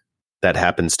center that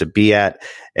happens to be at.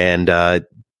 And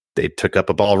they took up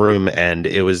a ballroom, and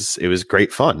it was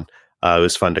great fun. It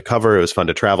was fun to cover. It was fun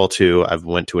to travel to. I've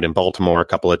went to it in Baltimore a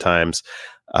couple of times,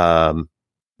 and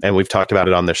we've talked about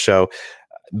it on this show.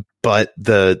 But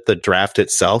the draft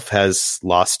itself has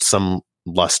lost some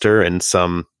luster and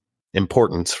some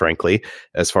importance, frankly,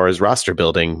 as far as roster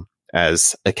building,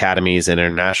 as academies and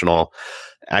international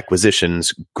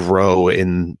acquisitions grow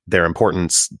in their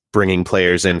importance. Bringing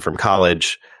players in from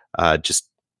college just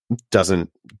doesn't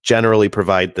generally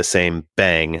provide the same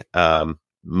bang.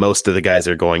 Most of the guys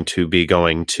are going to be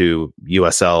going to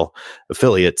USL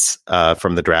affiliates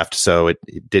from the draft, so it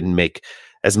didn't make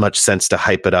as much sense to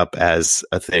hype it up as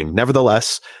a thing.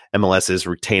 Nevertheless, MLS is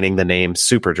retaining the name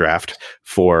Super Draft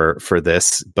for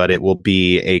this, but it will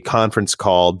be a conference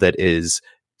call that is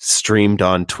streamed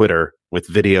on Twitter with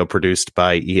video produced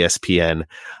by ESPN.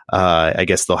 I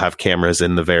guess they'll have cameras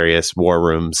in the various war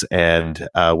rooms, and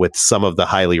with some of the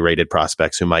highly rated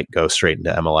prospects who might go straight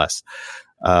into MLS.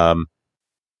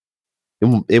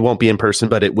 It won't be in person,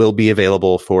 but it will be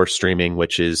available for streaming,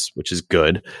 which is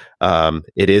good.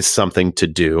 It is something to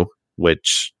do,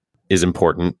 which is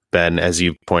important, Ben, as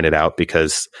you pointed out,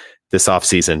 because this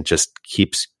offseason just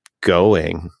keeps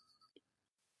going.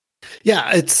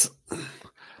 Yeah,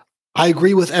 I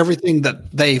agree with everything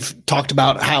that they've talked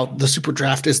about, how the Super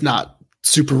Draft is not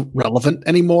super relevant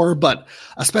anymore, but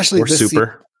especially or this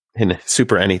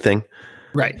super anything.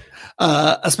 Right.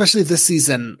 Especially this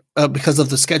season, because of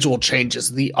the schedule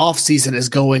changes, the off season is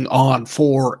going on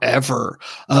forever.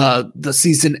 The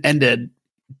season ended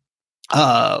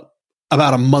about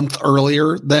a month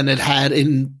earlier than it had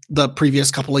in the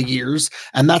previous couple of years.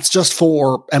 And that's just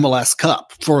for MLS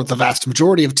Cup. For the vast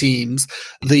majority of teams,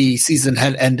 the season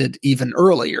had ended even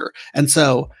earlier. And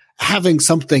so having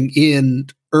something in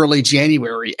early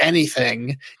January,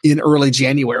 anything in early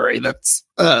January that's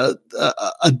a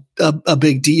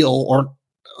big deal or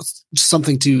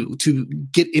something to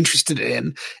get interested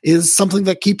in is something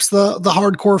that keeps the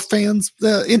hardcore fans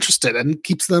interested and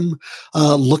keeps them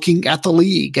looking at the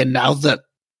league. And now that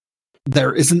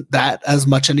there isn't that as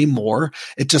much anymore,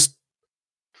 it just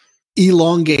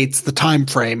elongates the time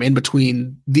frame in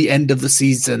between the end of the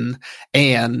season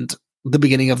and the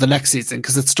beginning of the next season,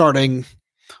 because it's starting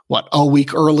a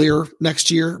week earlier next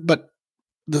year, but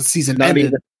the season Not ended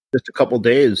even just a couple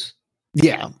days.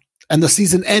 Yeah. And the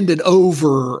season ended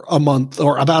over a month,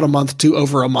 or about a month to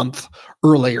over a month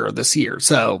earlier this year.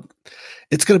 So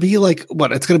it's going to be like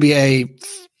it's going to be a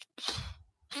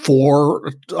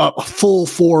full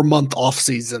 4 month off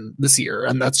season this year.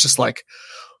 And that's just like,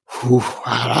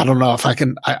 I don't know if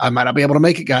I might not be able to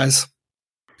make it, guys.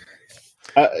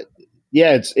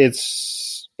 Yeah,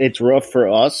 it's rough for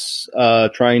us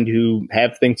trying to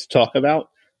have things to talk about.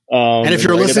 And if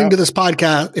you're listening to this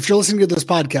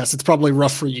podcast, it's probably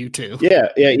rough for you too. Yeah.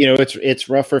 It's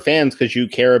rough for fans because you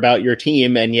care about your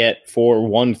team, and yet for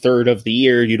 1/3 of the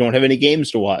year you don't have any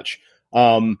games to watch.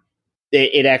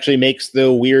 It actually makes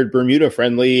the weird Bermuda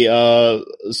friendly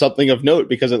something of note,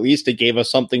 because at least it gave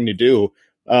us something to do.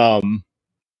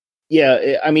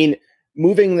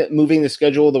 Moving the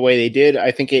schedule the way they did,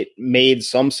 I think it made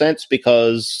some sense,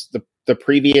 because the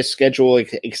previous schedule,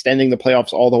 extending the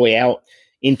playoffs all the way out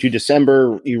into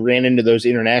December, you ran into those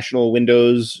international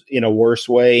windows in a worse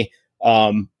way.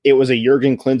 It was a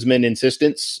Jurgen Klinsmann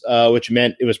insistence, which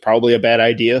meant it was probably a bad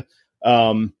idea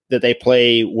that they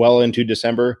play well into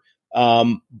December.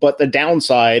 But the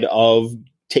downside of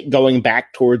going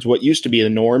back towards what used to be the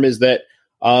norm is that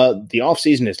the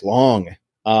offseason is long.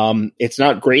 It's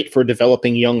not great for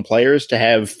developing young players to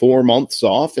have 4 months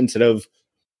off instead of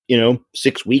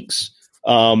 6 weeks,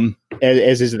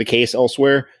 as is the case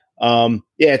elsewhere.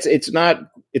 It's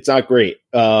not great.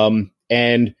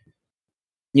 And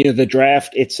the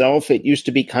draft itself, it used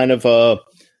to be kind of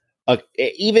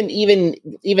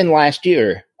even last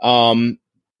year,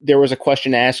 there was a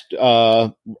question asked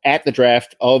at the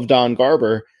draft of Don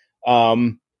Garber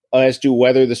as to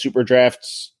whether the Super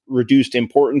Draft's reduced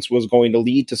importance was going to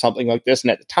lead to something like this.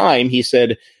 And at the time, he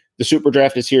said, the Super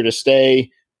Draft is here to stay.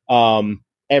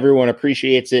 Everyone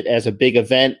appreciates it as a big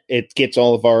event. It gets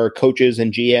all of our coaches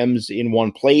and GMs in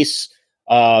one place,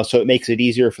 so it makes it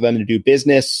easier for them to do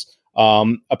business.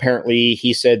 Apparently,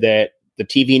 he said that the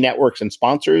TV networks and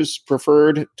sponsors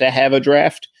preferred to have a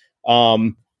draft,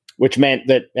 which meant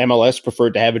that MLS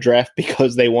preferred to have a draft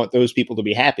because they want those people to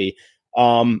be happy.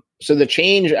 So the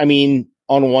change,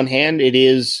 on one hand, it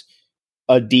is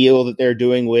a deal that they're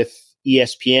doing with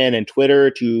ESPN and Twitter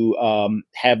to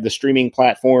have the streaming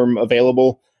platform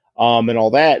available and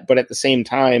all that. But at the same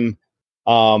time,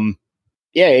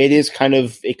 it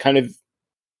kind of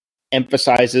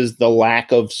emphasizes the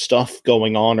lack of stuff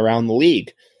going on around the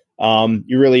league.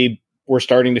 We're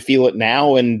starting to feel it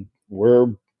now, and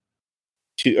we're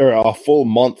a full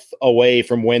month away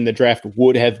from when the draft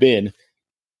would have been.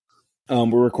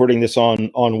 We're recording this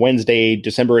on Wednesday,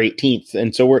 December 18th.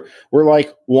 And so we're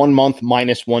like 1 month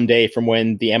minus 1 day from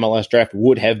when the MLS draft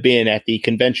would have been at the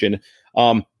convention.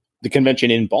 The convention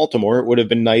in Baltimore, it would have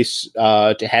been nice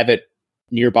to have it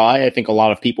nearby. I think a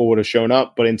lot of people would have shown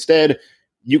up, but instead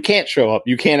you can't show up.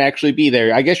 You can't actually be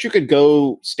there. I guess you could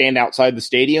go stand outside the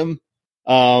stadium,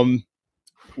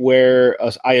 where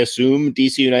I assume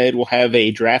DC United will have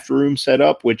a draft room set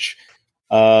up, which,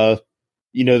 the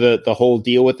whole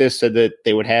deal with this said that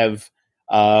they would have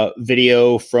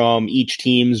video from each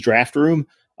team's draft room.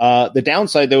 The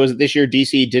downside, though, is that this year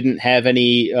DC didn't have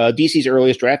any. DC's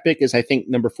earliest draft pick is, I think,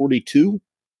 number 42,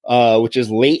 which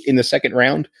is late in the second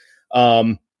round.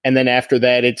 And then after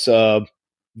that, it's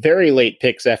very late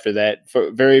picks after that,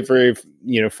 very, very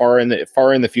far in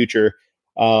the future.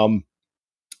 So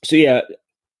yeah,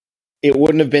 it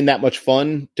wouldn't have been that much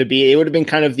fun to be. It would have been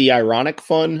kind of the ironic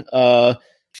fun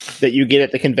that you get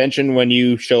at the convention when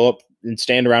you show up and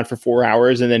stand around for 4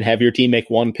 hours and then have your team make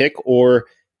one pick. Or,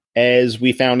 as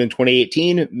we found in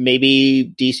 2018,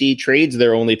 maybe DC trades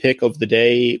their only pick of the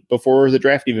day before the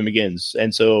draft even begins.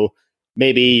 And so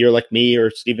maybe you're like me or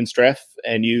Steven Streff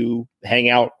and you hang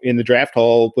out in the draft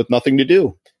hall with nothing to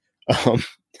do.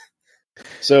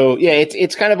 So yeah,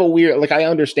 it's kind of a weird, like, I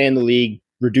understand the league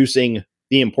reducing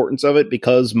the importance of it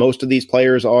because most of these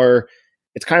players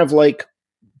it's kind of like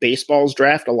baseball's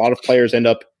draft. A lot of players end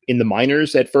up in the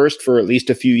minors at first for at least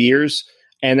a few years.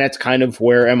 And that's kind of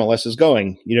where MLS is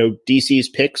going. DC's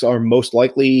picks are most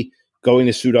likely going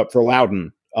to suit up for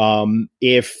Loudon. Granted,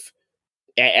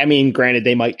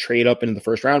 they might trade up into the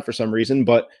first round for some reason,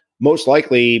 but most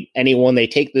likely anyone they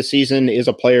take this season is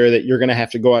a player that you're going to have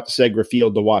to go out to Segra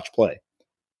Field to watch play.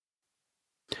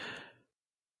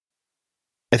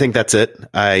 I think that's it.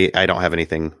 I don't have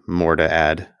anything more to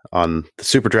add on the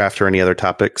Super Draft or any other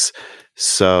topics.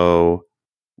 So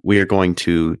we are going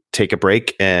to take a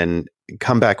break and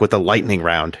come back with a lightning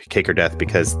round, Cake or Death,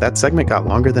 because that segment got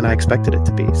longer than I expected it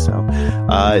to be. So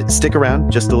stick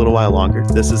around just a little while longer.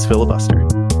 This is Filibuster.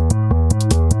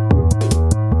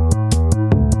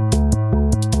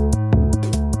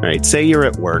 All right, say you're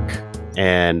at work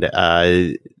and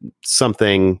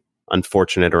something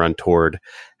unfortunate or untoward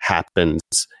happens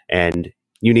and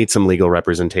you need some legal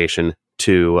representation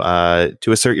to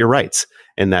assert your rights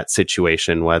in that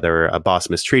situation, whether a boss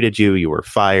mistreated you, you were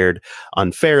fired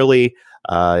unfairly,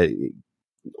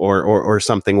 or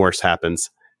something worse happens.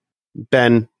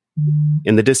 Ben,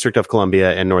 in the District of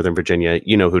Columbia and Northern Virginia,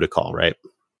 you know who to call, right?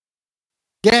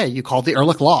 Yeah, you call the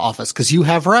Ehrlich Law Office because you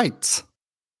have rights.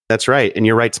 That's right. And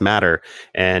your rights matter.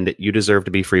 And you deserve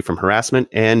to be free from harassment.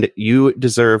 And you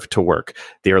deserve to work.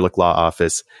 The Ehrlich Law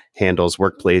Office handles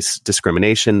workplace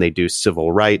discrimination. They do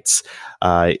civil rights.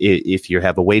 If you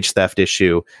have a wage theft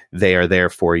issue, they are there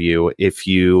for you. If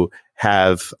you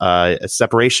have a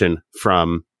separation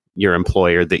from your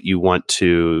employer that you want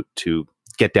to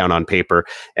get down on paper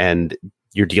and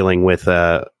you're dealing with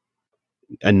a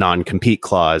non-compete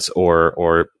clause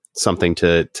or something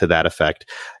to that effect.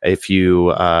 If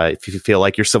you feel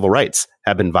like your civil rights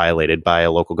have been violated by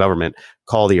a local government,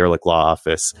 call the Ehrlich Law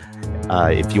Office.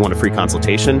 If you want a free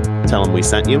consultation, tell them we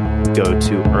sent you. Go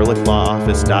to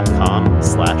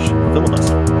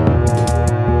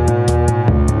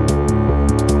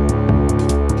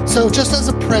ehrlichlawoffice.com/filibuster. So just as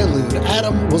a prelude,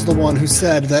 Adam was the one who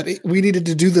said that we needed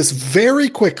to do this very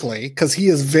quickly because he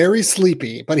is very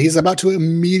sleepy, but he's about to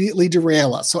immediately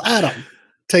derail us. So Adam,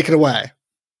 take it away.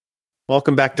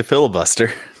 Welcome back to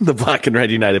Filibuster, the Black and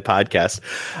Red United podcast.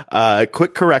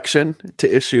 Quick correction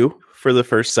to issue for the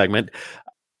first segment.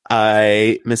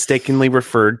 I mistakenly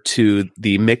referred to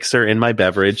the mixer in my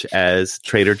beverage as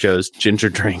Trader Joe's ginger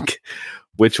drink,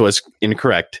 which was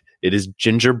incorrect. It is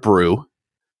ginger brew,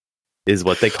 is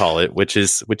what they call it, which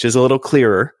is a little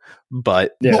clearer.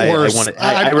 But yeah, I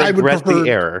regret the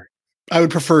error. I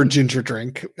would prefer ginger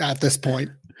drink at this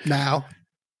point now.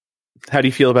 How do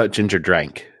you feel about ginger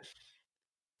drink?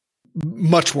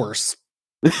 Much worse.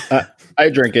 I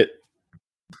drink it.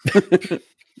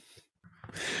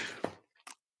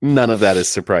 None of that is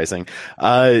surprising.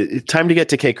 Time to get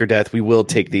to Cake or Death. We will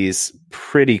take these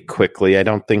pretty quickly. I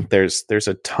don't think there's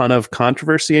a ton of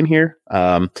controversy in here.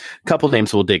 A couple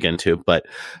names we'll dig into, but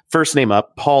first name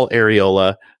up, Paul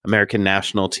Arriola, American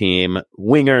national team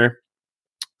winger.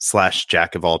 /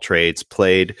 jack of all trades,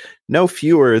 played no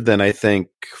fewer than, I think,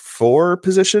 4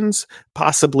 positions,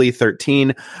 possibly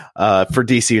 13 for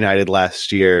DC United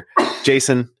last year.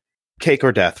 Jason, cake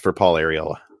or death for Paul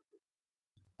Arriola?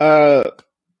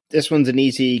 This one's an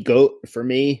easy goat for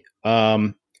me.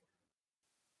 I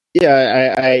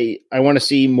want to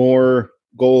see more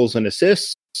goals and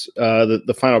assists.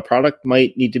 The final product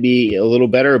might need to be a little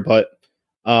better, but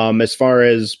as far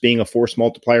as being a force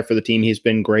multiplier for the team, he's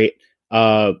been great.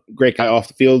 Great guy off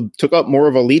the field. Took up more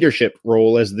of a leadership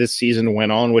role as this season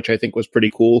went on, which I think was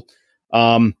pretty cool.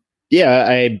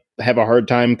 I have a hard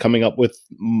time coming up with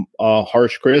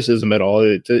harsh criticism at all.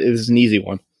 It is an easy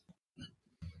one.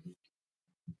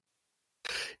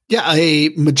 Yeah, a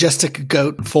majestic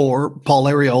goat for Paul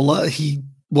Arriola. He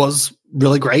was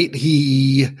really great.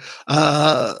 He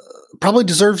probably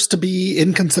deserves to be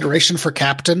in consideration for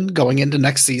captain going into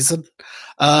next season.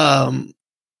 And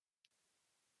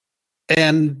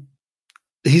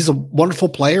he's a wonderful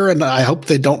player, and I hope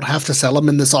they don't have to sell him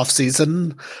in this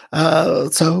offseason.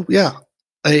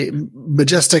 A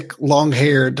majestic,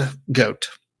 long-haired goat.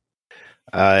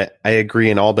 I agree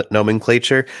in all but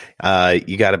nomenclature.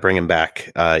 You got to bring him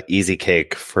back. Easy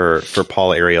cake for Paul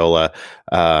Arriola.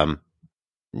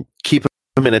 Keep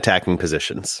him in attacking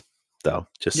positions, though.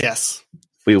 Yes.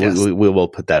 We will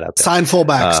put that up. Sign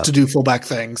fullbacks to do fullback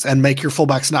things and make your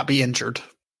fullbacks not be injured.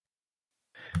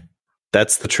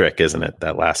 That's the trick, isn't it?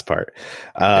 That last part.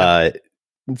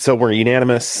 So we're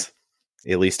unanimous,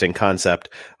 at least in concept,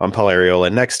 on Paul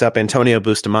Arriola. Next up, Antonio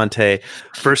Bustamante,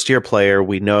 first-year player.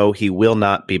 We know he will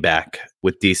not be back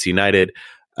with DC United.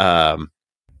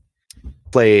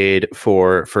 Played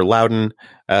for Loudoun.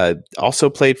 Also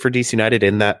played for DC United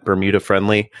in that Bermuda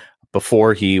friendly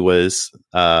before he was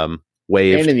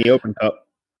waived. And in the Open Cup.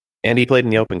 And he played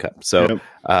in the Open Cup. So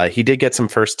he did get some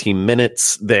first-team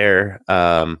minutes there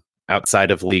outside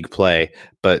of league play,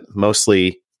 but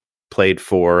mostly played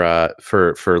for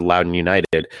Loudoun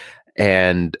United.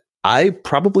 And I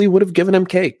probably would have given him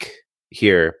cake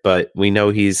here, but we know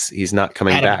he's not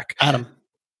coming back. Adam,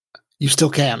 you still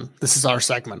can. This is our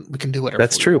segment. We can do whatever.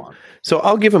 That's true. So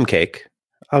I'll give him cake.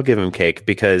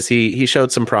 Because he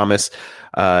showed some promise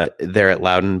there at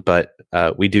Loudoun, but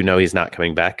we do know he's not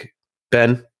coming back.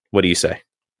 Ben, what do you say?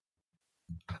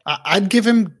 I'd give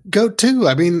him goat too.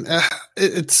 I mean,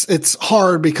 it's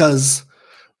hard because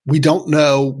we don't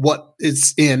know what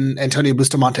is in Antonio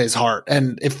Bustamante's heart,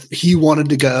 and if he wanted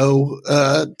to go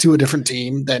to a different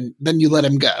team, then you let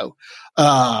him go.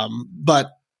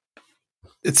 But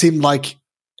it seemed like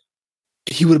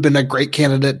he would have been a great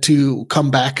candidate to come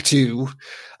back to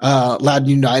Loudoun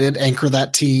United, anchor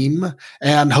that team,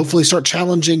 and hopefully start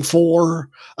challenging for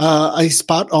a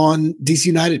spot on DC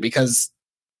United, because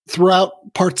throughout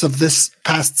parts of this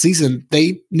past season,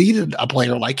 they needed a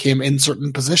player like him in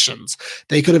certain positions.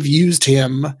 They could have used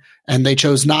him, and they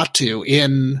chose not to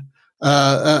in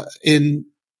the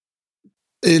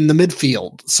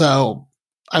midfield. So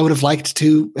I would have liked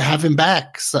to have him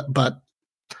back, but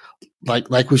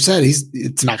like we said,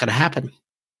 it's not going to happen.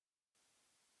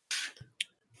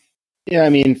 Yeah, I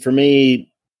mean, for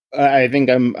me, I think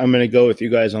I'm going to go with you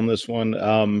guys on this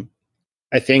one.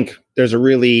 I think there's a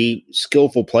really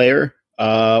skillful player.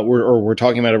 We're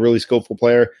talking about a really skillful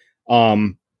player.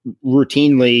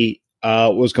 Routinely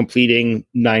was completing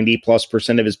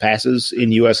 90+% of his passes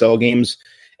in USL games,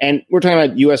 and we're talking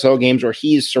about USL games where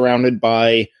he's surrounded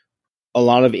by a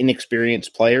lot of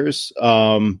inexperienced players,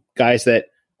 guys that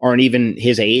aren't even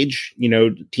his age.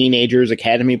 Teenagers,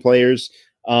 academy players.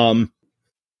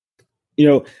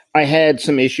 I had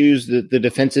some issues that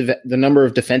the number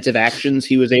of defensive actions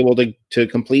he was able to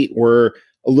complete were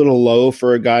a little low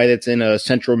for a guy that's in a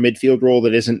central midfield role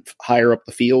that isn't higher up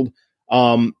the field.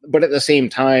 But at the same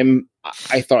time,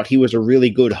 I thought he was a really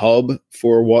good hub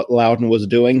for what Loudoun was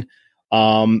doing.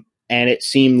 And it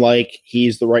seemed like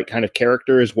he's the right kind of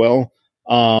character as well.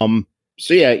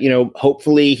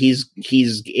 Hopefully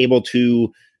he's able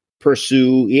to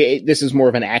pursue. This is more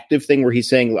of an active thing where he's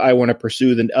saying, I want to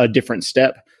pursue a different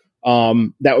step.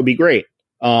 That would be great.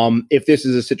 If this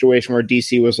is a situation where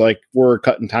DC was like, we're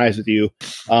cutting ties with you,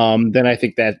 then I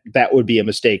think that would be a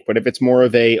mistake. But if it's more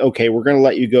of okay, we're going to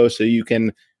let you go so you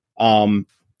can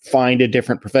find a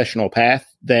different professional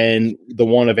path than the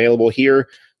one available here,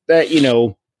 that,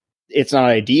 it's not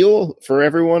ideal for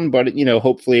everyone, but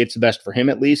hopefully it's best for him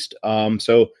at least.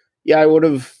 Yeah, I would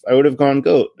have gone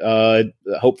GOAT.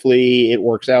 Hopefully it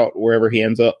works out wherever he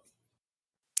ends up.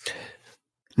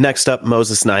 Next up,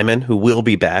 Moses Nyman, who will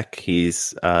be back.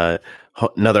 He's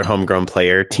another homegrown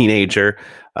player, teenager,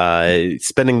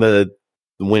 spending the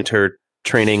winter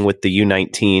training with the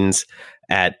U19s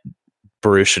at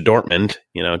Borussia Dortmund,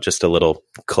 just a little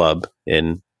club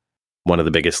in one of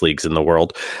the biggest leagues in the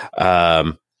world,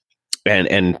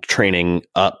 and training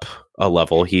up a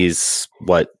level. He's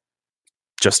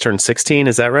just turned 16.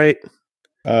 Is that right?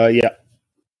 Yeah.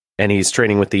 And he's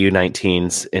training with the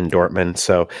U19s in Dortmund.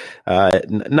 So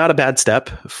not a bad step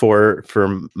for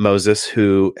Moses,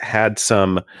 who had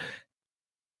some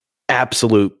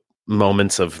absolute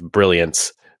moments of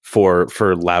brilliance for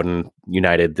Loudoun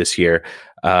United this year.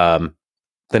 The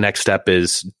next step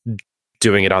is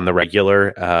doing it on the regular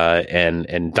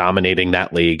and dominating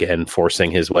that league and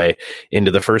forcing his way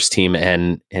into the first team.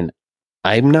 And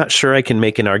I'm not sure I can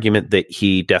make an argument that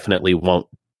he definitely won't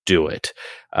do it.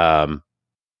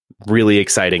 Really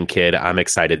exciting kid. I'm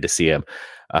excited to see him.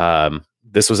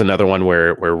 This was another one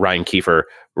where Ryan Kiefer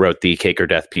wrote the Cake or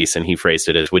Death piece, and he phrased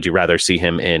it as, would you rather see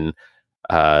him in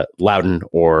Loudoun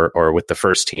or with the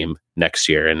first team next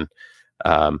year? And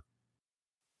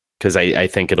because I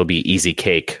think it'll be easy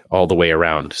cake all the way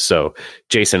around. So,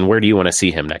 Jason, where do you want to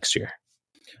see him next year?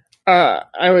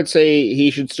 I would say he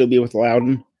should still be with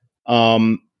Loudoun.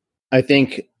 I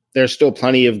think there's still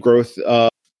plenty of growth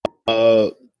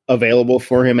available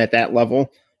for him at that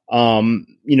level.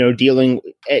 Dealing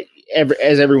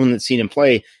as everyone that's seen him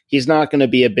play, he's not going to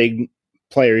be a big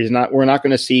player. We're not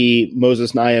going to see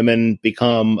Moses Nyeman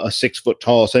become a 6 foot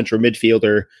tall central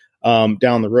midfielder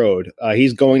down the road.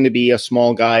 He's going to be a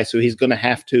small guy, so he's going to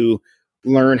have to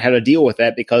learn how to deal with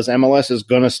that, because MLS is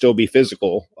going to still be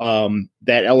physical.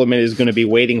 That element is going to be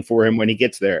waiting for him when he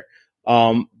gets there.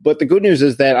 But the good news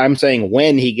is that I'm saying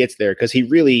when he gets there, because he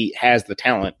really has the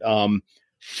talent.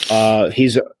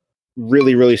 He's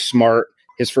really, really smart.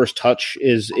 His first touch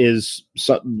is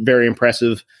very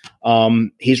impressive.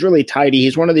 He's really tidy.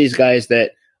 He's one of these guys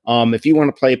that if you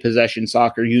want to play possession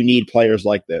soccer, you need players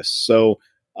like this. So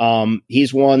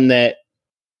he's one that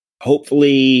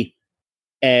hopefully,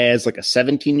 as like a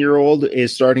 17-year-old,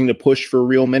 is starting to push for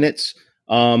real minutes.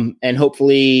 And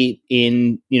hopefully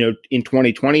in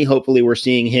 2020, hopefully we're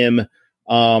seeing him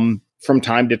from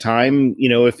time to time.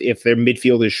 If their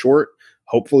midfield is short,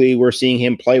 hopefully we're seeing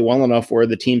him play well enough where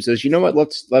the team says, you know what,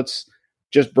 let's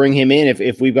just bring him in.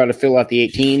 If we've got to fill out the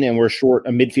 18 and we're short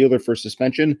a midfielder for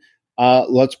suspension,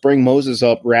 let's bring Moses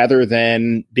up, rather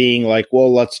than being like,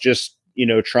 well, let's just,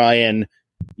 try and,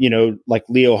 like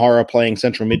Leo Hara playing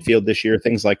central midfield this year,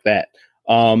 things like that.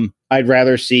 I'd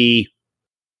rather see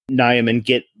Nyeman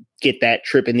get that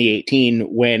trip in the 18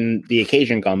 when the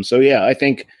occasion comes. So yeah, I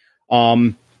think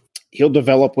he'll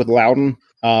develop with Loudoun,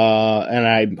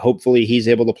 and hopefully he's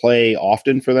able to play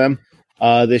often for them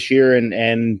this year,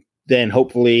 and then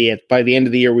hopefully by the end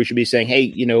of the year we should be saying,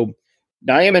 hey,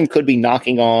 Nyeman could be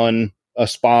knocking on a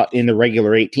spot in the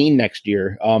regular 18 next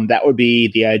year. That would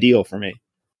be the ideal for me.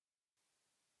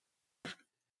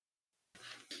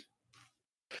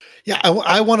 Yeah,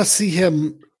 I want to see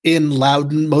him in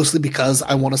Loudoun, mostly because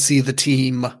I want to see the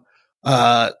team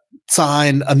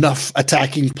sign enough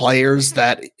attacking players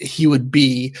that he would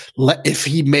be, if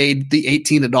he made the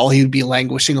 18 at all, he would be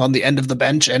languishing on the end of the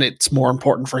bench, and it's more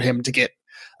important for him to get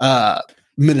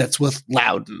minutes with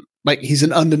Loudoun. Like, he's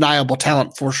an undeniable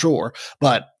talent for sure,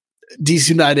 but DC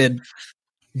United,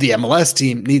 the MLS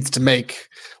team, needs to make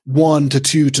 1 to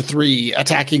 2 to 3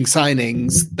 attacking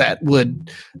signings that would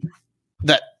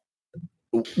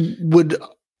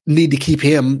need to keep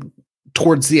him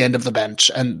towards the end of the bench.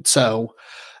 And so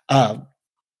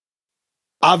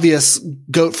obvious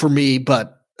GOAT for me,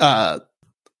 but I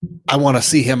want to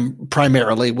see him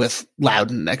primarily with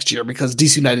Loudoun next year, because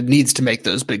DC United needs to make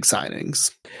those big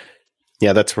signings.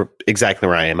 Yeah, that's exactly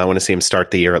where I am. I want to see him start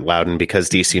the year at Loudoun, because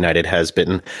DC United has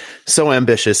been so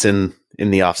ambitious in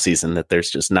the offseason that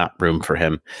there's just not room for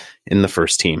him in the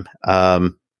first team.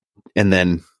 And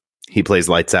then he plays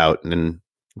lights out, and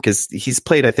because he's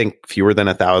played, I think, fewer than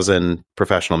 1,000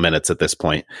 professional minutes at this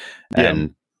point. Yeah.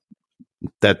 And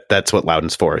that's what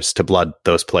Loudoun's for, is to blood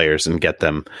those players and get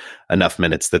them enough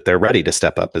minutes that they're ready to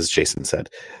step up, as Jason said.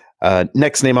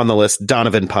 Next name on the list,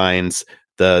 Donovan Pines,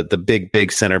 the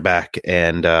big center back,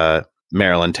 and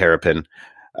Maryland Terrapin,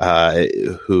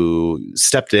 who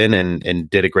stepped in and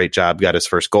did a great job, got his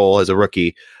first goal as a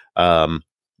rookie,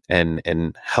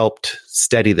 and helped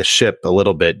steady the ship a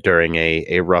little bit during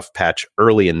a rough patch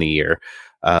early in the year.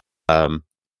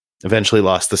 Eventually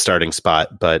lost the starting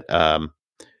spot, but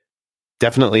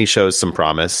definitely shows some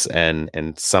promise,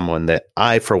 and someone that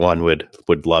I, for one,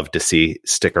 would love to see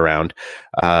stick around.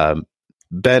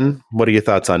 Ben, what are your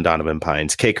thoughts on Donovan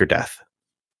Pines? Cake or death?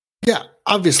 Yeah,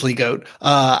 obviously GOAT.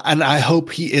 And I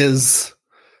hope he is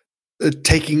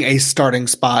taking a starting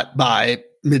spot by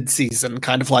mid-season,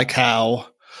 kind of like how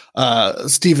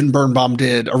Steven Birnbaum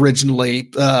did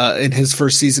originally in his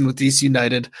first season with DC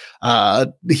United.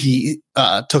 He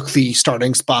took the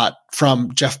starting spot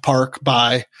from Jeff Park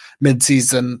by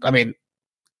midseason. I mean,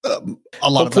 a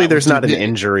lot. Hopefully, there's not an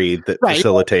injury that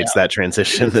facilitates that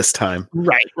transition this time.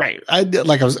 Right. I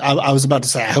was about to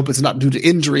say, I hope it's not due to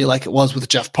injury like it was with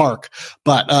Jeff Park,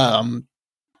 but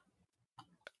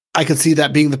I could see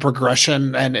that being the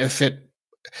progression. And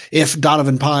if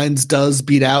Donovan Pines does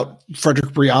beat out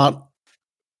Frederick Briant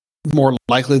more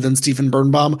likely than Steven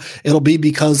Birnbaum, it'll be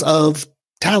because of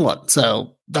talent.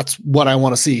 So that's what I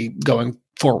want to see going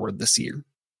forward this year.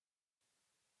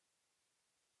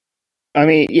 I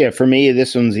mean, yeah, for me,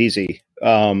 this one's easy.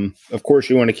 Of course,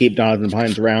 you want to keep Donovan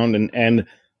Pines around, and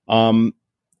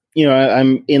you know,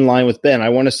 I'm in line with Ben. I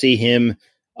want to see him.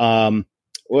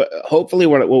 Hopefully,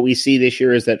 what we see this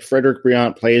year is that Frederick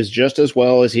Briant plays just as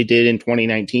well as he did in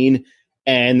 2019,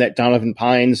 and that Donovan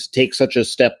Pines takes such a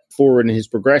step forward in his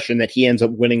progression that he ends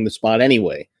up winning the spot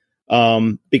anyway.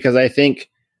 Because I think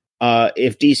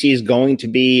if DC is going to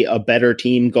be a better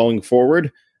team going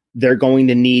forward, they're going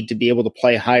to need to be able to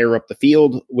play higher up the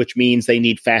field, which means they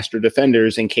need faster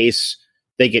defenders in case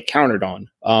they get countered on.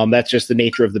 That's just the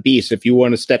nature of the beast. If you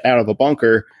want to step out of a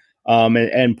bunker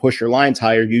and push your lines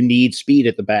higher, you need speed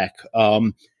at the back.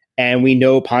 And we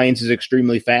know Pines is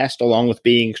extremely fast, along with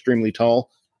being extremely tall.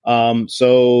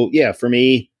 So, yeah, for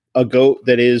me, a GOAT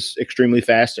that is extremely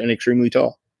fast and extremely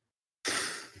tall.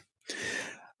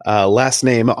 Last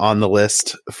name on the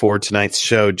list for tonight's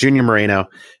show, Junior Moreno,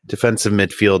 defensive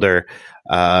midfielder.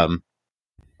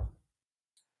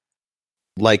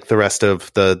 Like the rest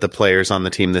of the players on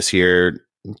the team this year,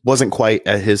 wasn't quite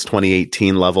at his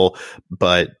 2018 level,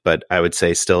 but I would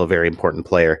say still a very important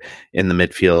player in the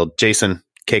midfield. Jason,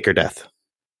 cake or death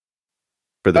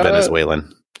for the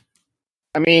Venezuelan?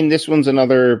 I mean, this one's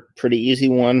another pretty easy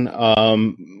one.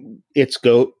 It's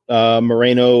GOAT.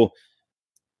 Moreno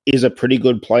is a pretty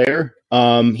good player.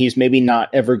 He's maybe not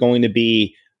ever going to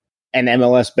be an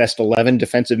MLS best 11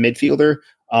 defensive midfielder,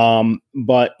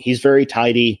 but he's very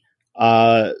tidy.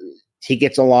 He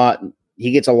gets a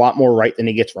lot more right than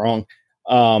he gets wrong.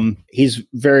 He's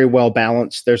very well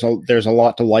balanced. There's a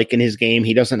lot to like in his game.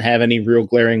 He doesn't have any real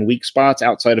glaring weak spots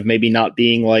outside of maybe not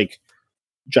being like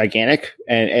gigantic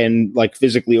and like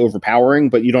physically overpowering,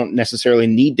 but you don't necessarily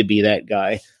need to be that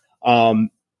guy.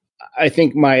 I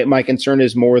think my concern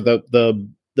is more the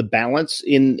balance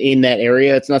in that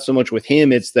area. It's not so much with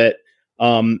him. It's that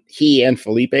he and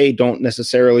Felipe don't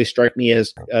necessarily strike me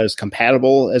as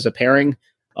compatible as a pairing.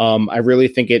 I really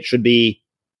think it should be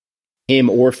him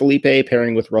or Felipe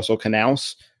pairing with Russell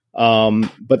Canouse.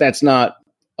 But that's not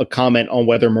a comment on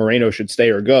whether Moreno should stay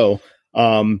or go.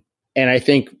 And I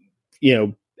think, you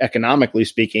know, economically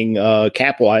speaking,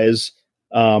 cap-wise,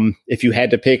 if you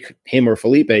had to pick him or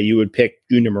Felipe, you would pick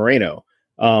Junior Moreno.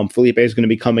 Felipe is going to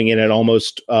be coming in at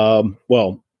almost,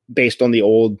 based on the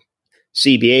old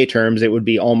CBA terms, it would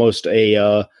be almost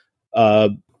a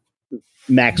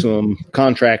maximum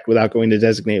contract without going to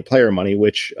designated player money,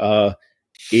 which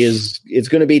it's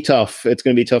going to be tough. It's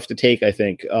going to be tough to take, I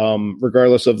think,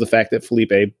 regardless of the fact that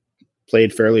Felipe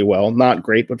played fairly well, not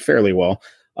great, but fairly well.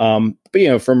 But, you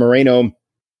know, for Moreno,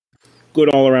 good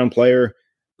all-around player,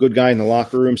 good guy in the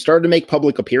locker room, started to make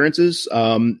public appearances.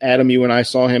 Adam, you and I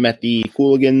saw him at the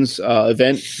Hooligans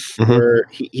event where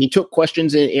he took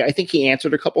questions. I think he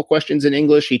answered a couple questions in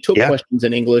English. He took questions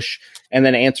in English and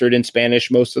then answered in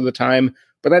Spanish most of the time.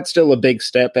 But that's still a big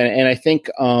step. And I think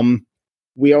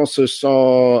we also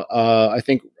saw,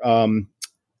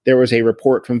 there was a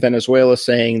report from Venezuela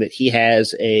saying that he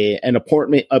has an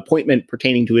appointment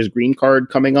pertaining to his green card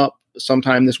coming up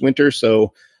sometime this winter.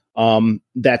 So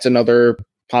that's another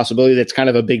possibility. That's kind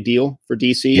of a big deal for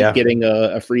DC, getting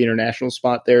a free international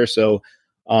spot there. So,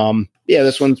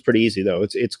 this one's pretty easy though.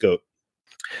 It's GOAT.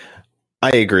 I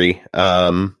agree.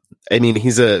 I mean,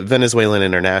 he's a Venezuelan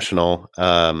international.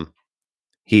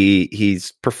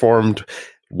 He's performed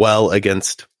well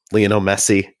against Lionel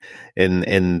Messi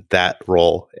in that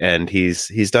role, and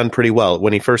he's done pretty well.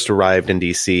 When he first arrived in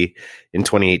DC in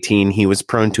 2018, he was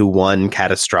prone to one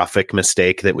catastrophic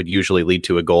mistake that would usually lead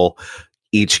to a goal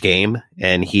each game,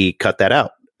 and he cut that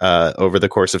out over the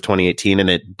course of 2018, and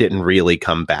it didn't really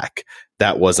come back.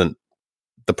 That wasn't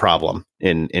the problem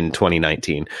in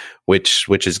 2019, which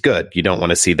is good. You don't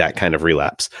want to see that kind of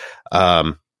relapse.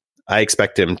 I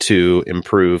expect him to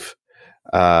improve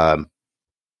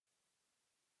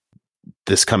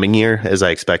this coming year, as I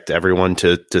expect everyone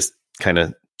to just kind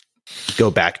of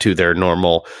go back to their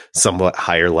normal, somewhat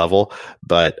higher level.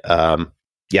 But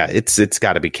it's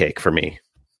got to be cake for me.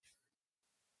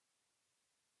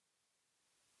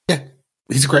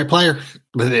 he's a great player.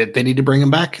 They need to bring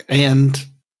him back. And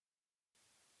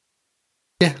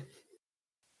yeah.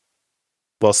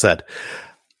 Well said.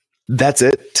 That's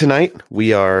it tonight.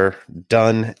 We are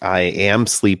done. I am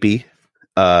sleepy.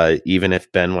 Even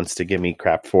if Ben wants to give me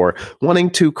crap for wanting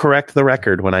to correct the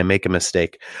record when I make a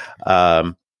mistake.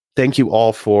 Thank you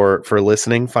all for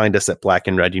listening. Find us at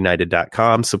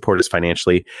blackandredunited.com. Support us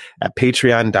financially at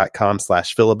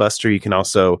patreon.com/filibuster. You can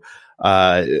also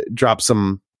drop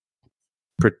some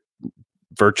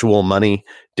virtual money,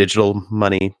 digital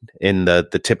money in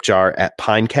the tip jar at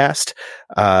Pinecast.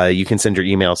 You can send your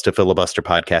emails to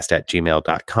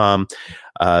filibusterpodcast@gmail.com.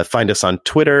 Find us on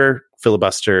Twitter,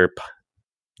 filibuster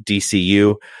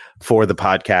DCU for the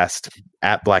podcast,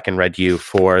 at Black and Red U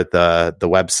for the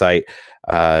website.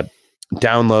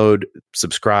 Download,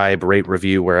 subscribe, rate,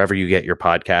 review wherever you get your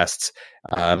podcasts.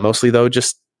 Mostly though,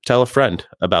 just tell a friend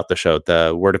about the show.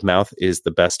 The word of mouth is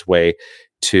the best way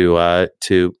to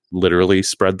literally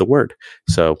spread the word.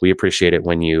 So we appreciate it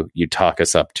when you talk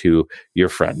us up to your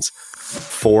friends.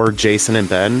 For Jason and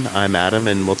Ben, I'm Adam,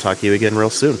 and we'll talk to you again real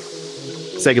soon.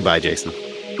 Say goodbye, Jason.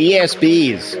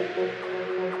 ESBs.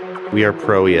 We are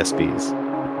pro ESBs.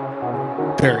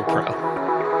 Very pro.